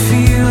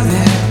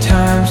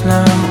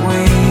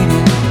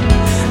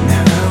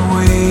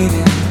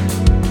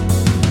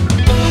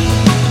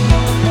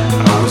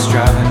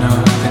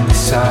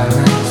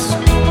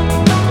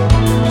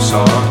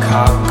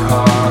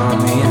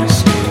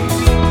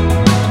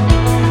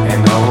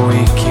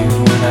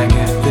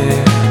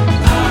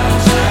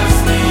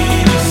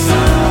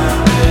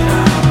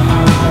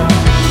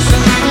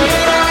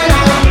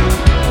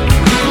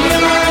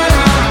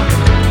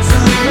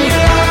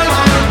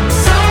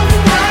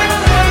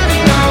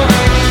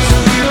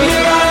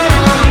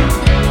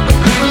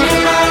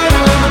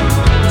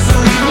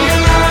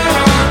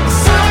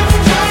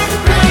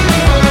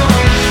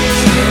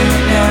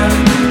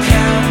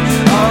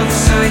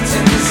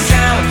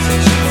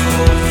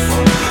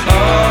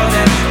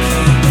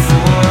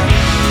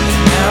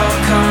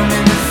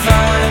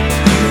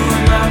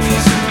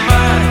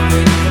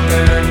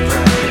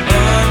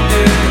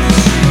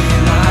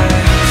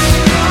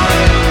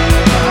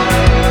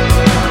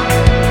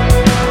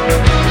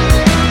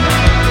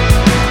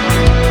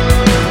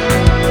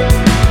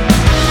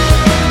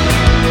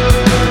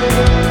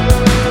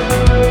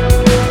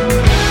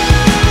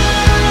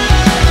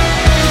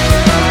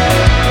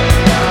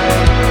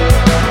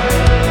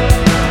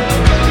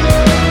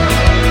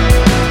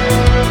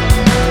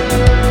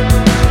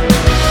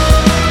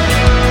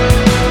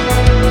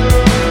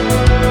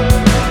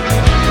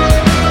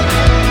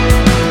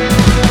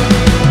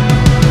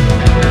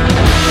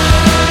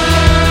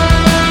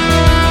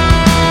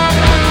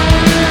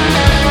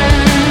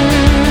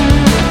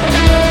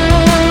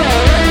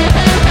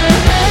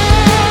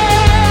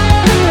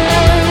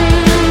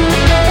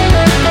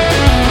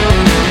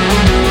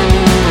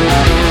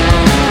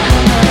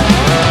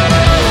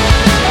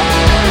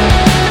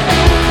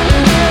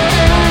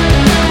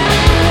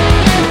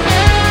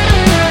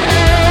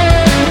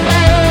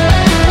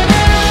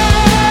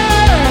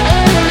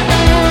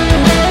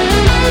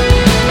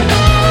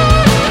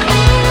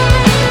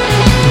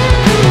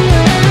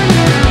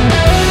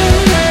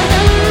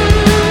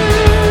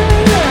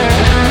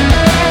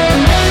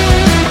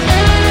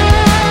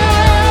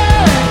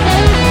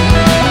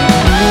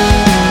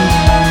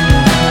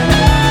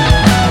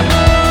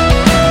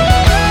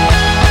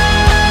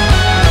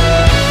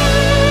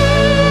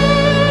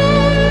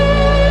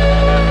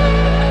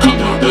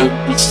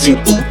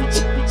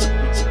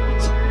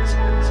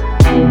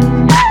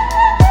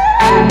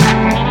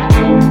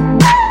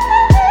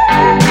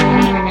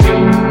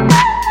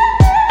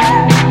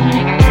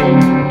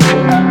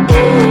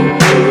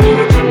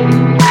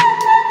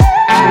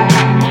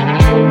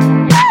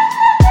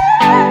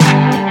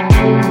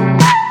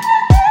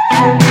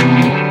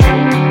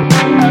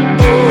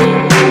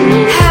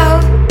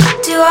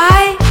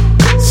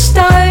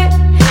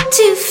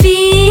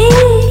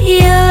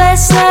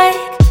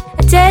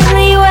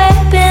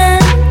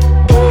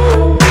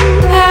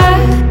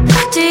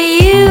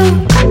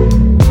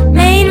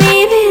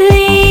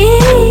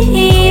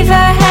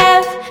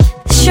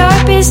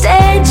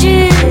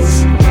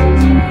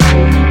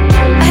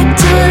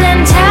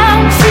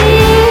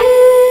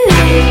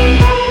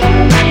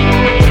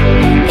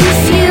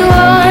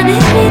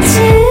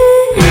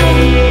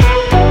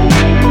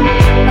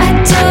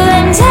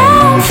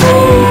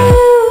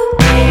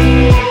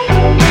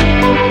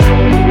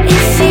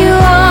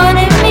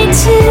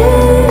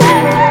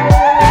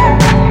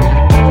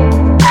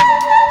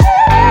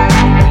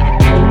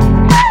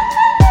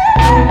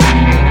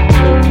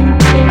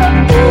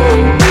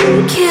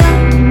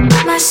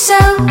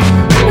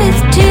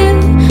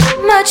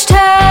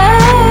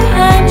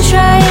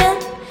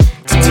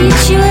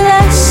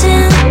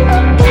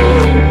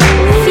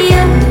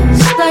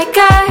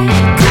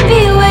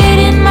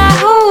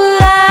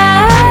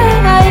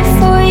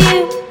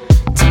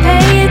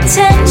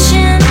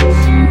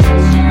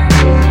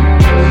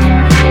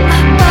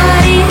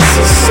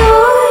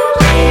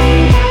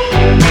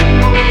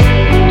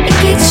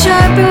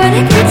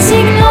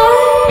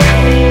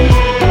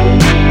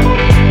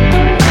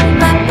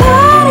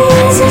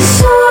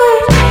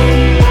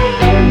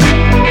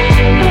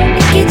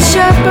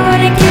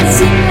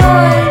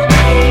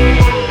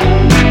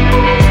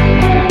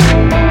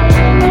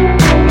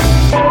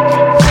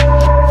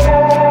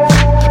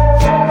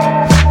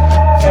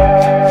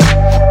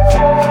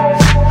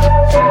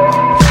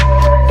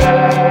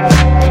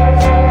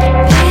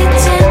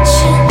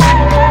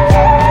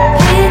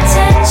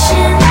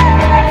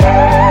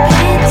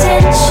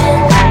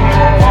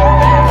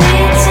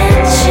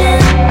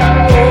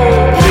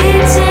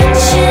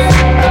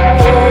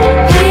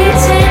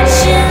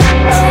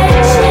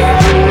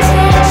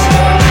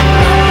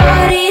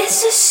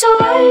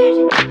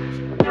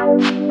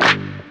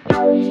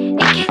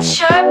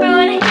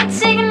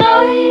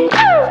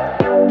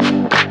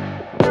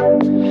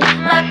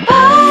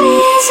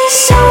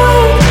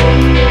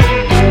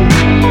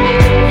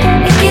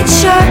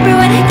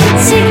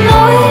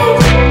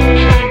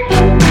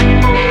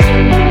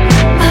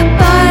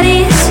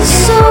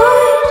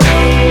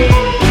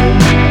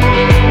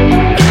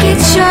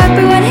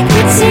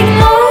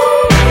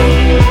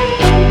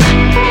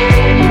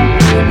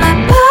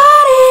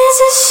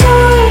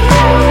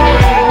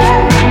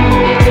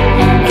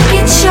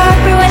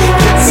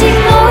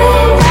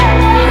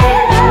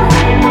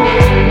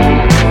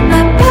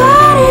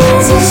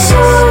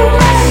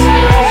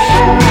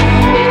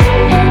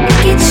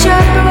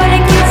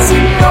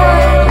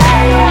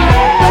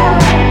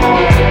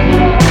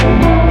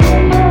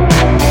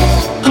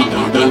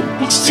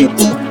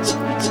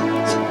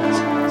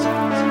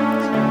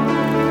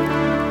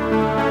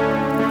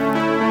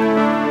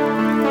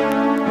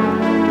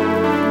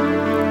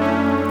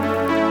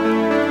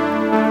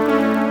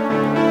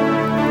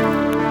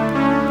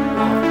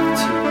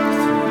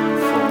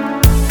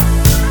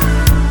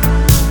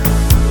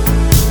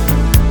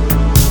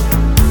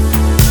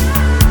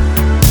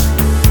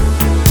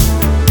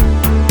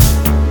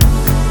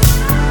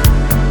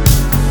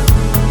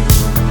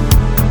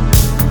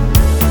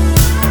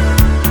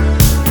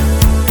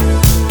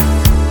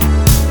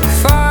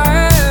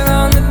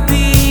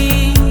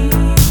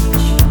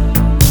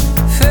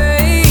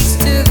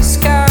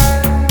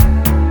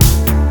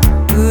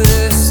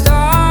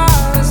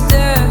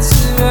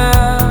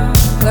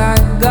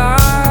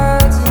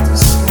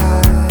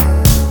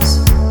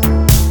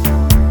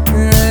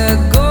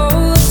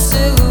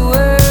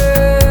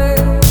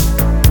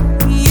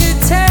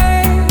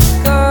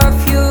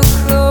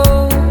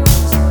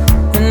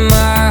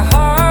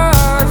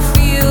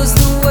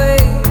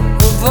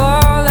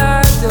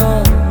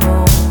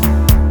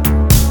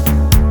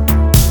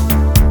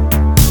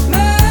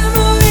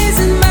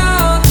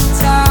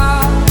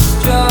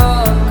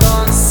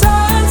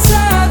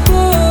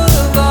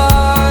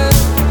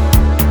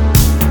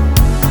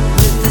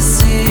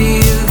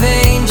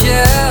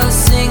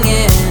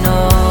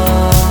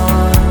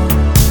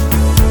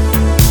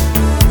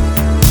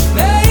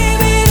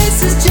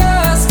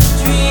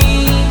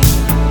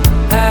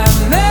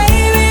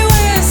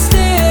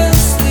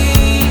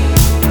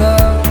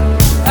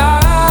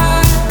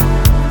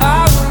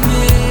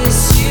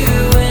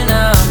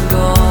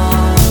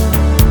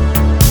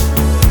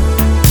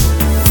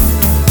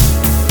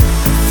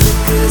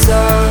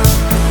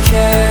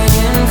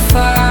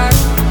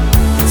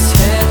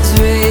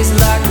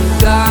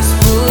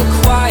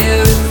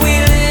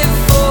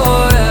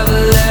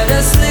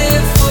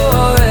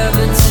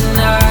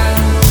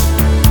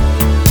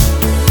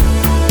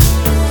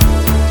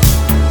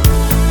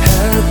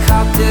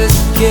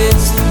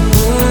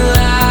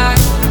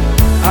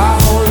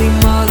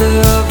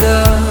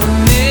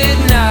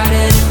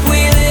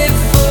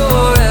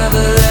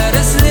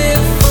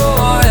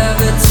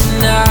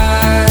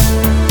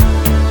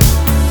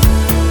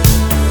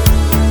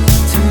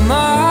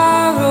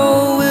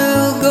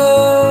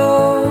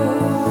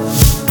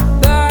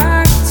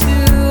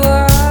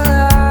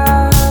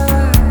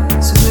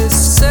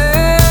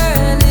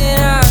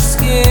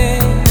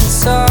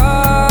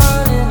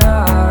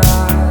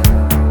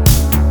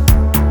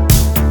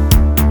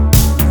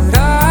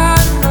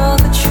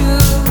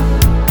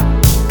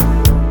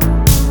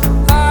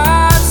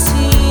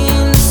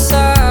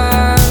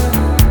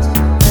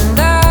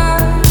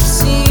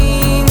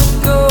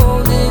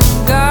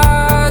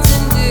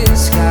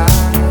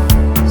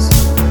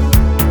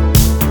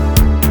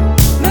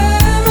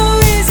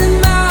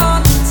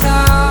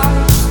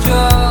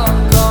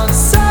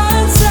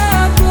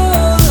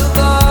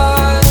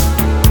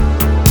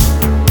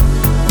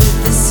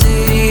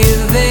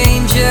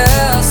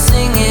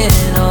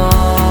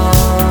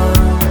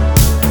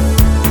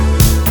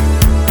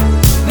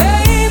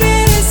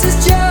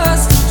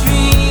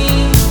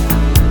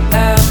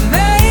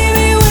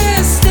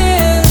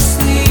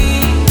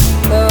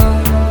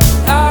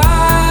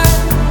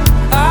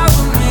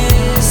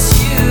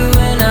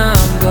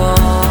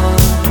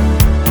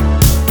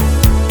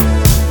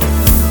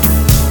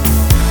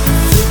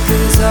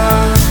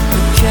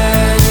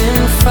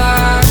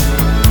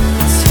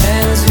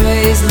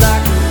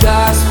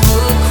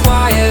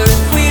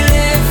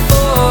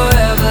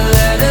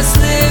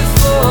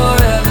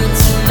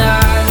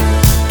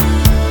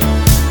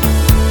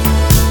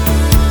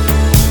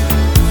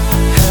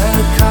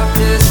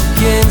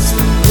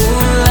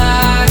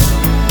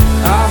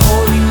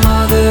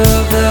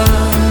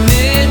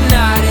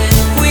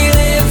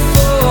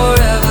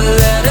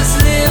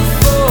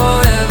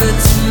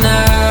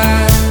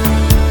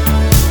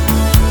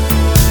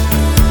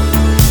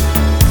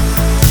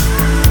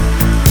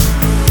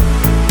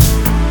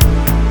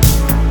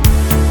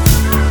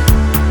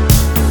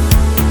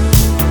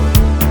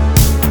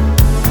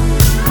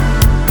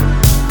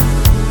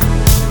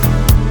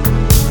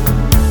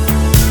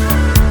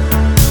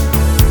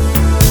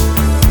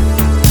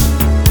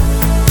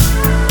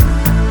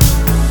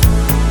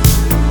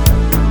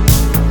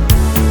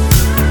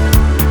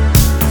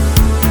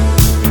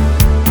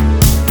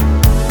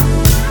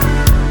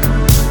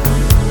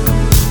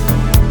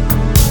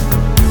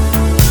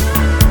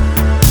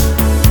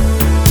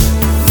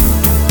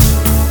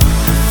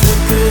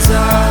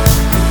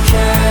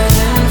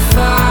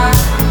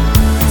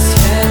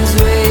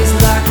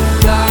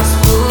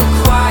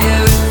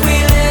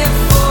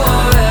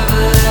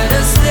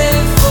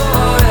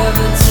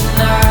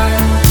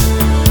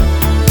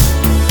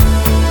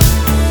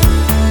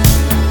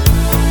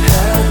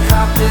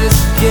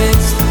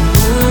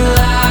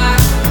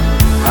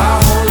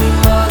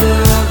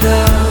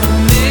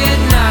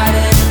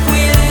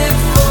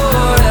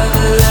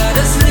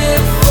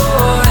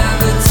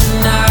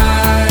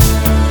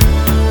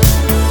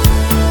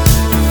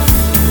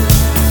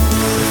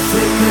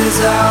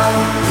goes out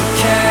the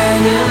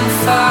canyon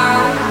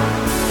fire.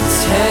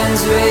 Its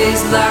hands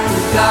raised like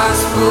a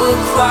gospel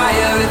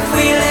choir. If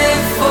we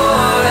live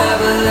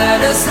forever,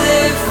 let us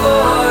live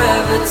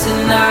forever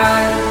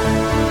tonight.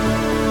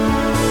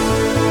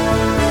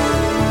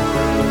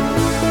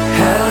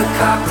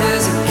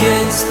 Helicopters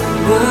against the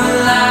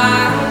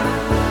moonlight,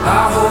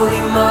 our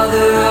holy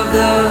mother of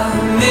the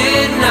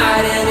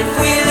midnight. And if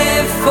we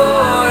live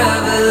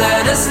forever,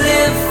 let us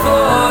live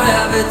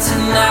forever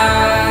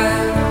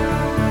tonight.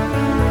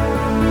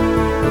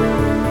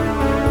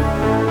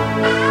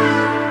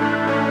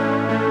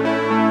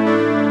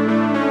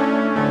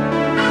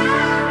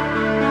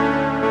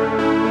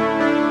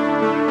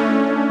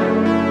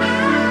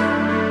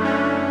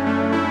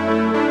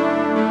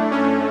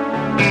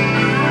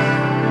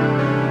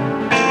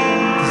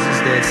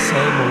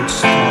 Same old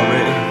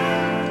story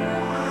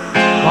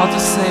about the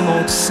same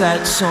old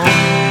sad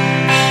song.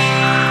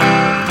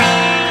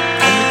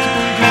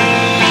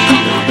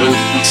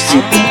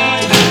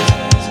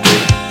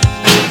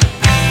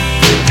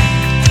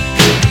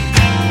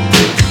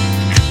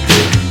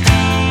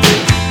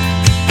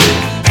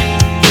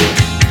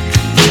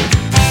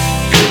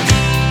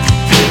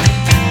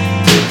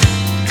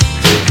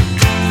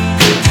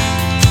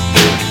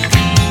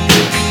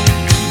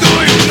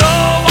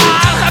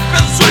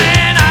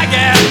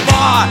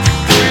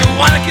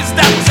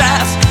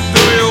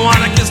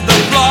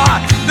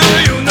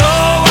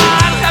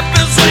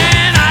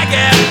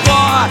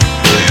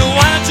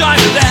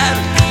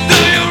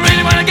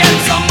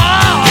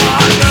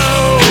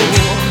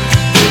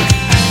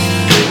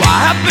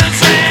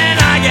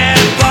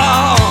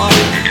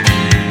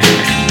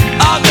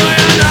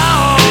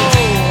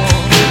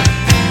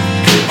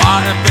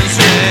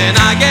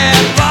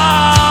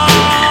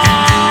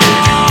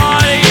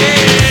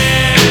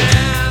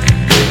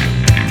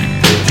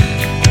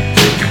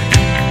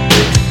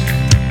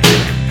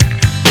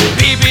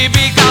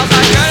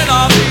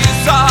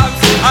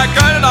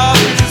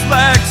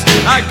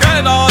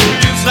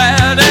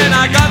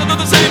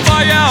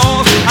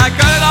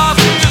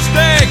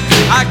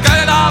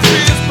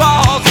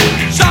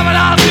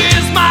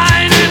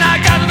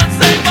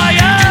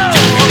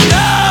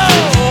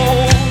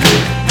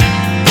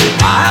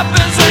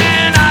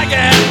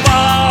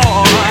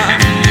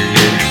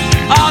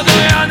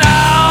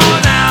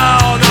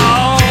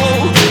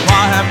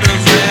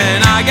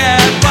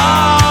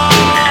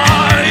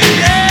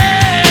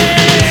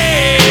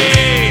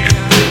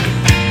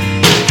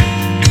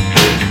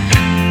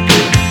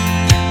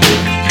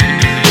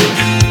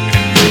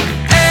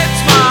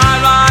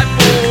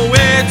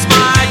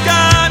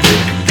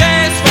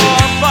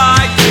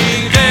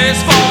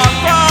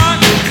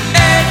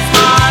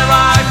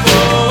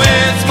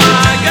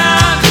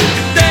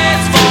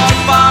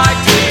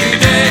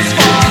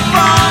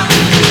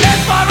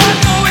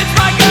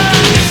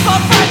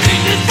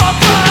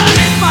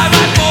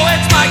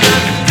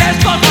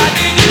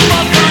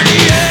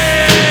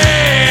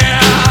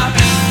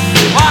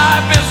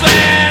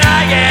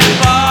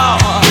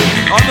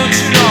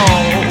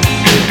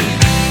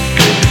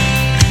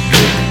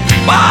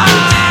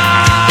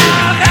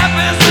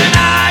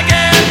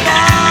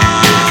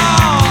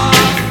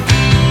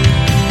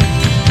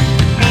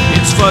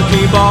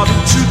 fucking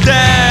boring to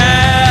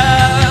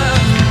death.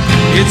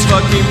 It's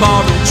fucking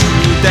boring to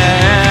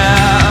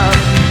death.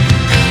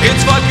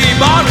 It's fucking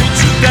boring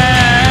to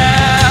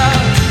death.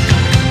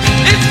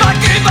 It's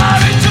fucking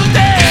boring to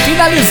death.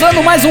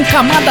 Finalizando mais um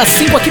Camada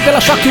 5 aqui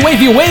pela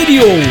Shockwave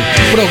Radio.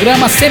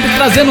 Programa sempre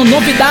trazendo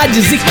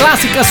novidades e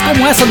clássicas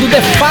como essa do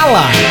The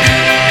Fala.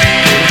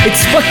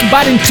 It's fucking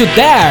boring to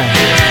dare.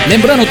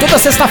 Lembrando, toda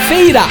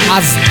sexta-feira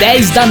às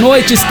 10 da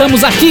noite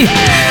estamos aqui.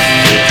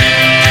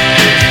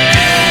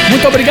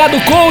 Muito obrigado,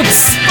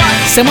 Coates.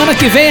 Semana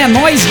que vem é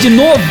nós de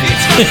novo.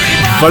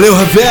 Valeu,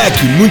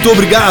 Ravek, muito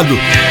obrigado.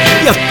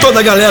 E a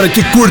toda a galera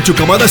que curte o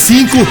Camada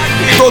 5,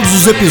 todos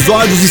os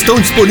episódios estão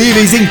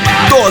disponíveis em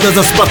todas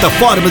as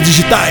plataformas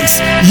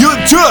digitais: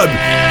 YouTube,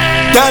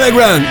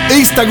 Telegram,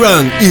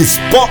 Instagram e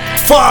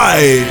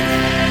Spotify.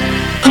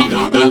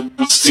 Camada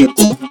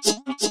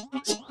 5.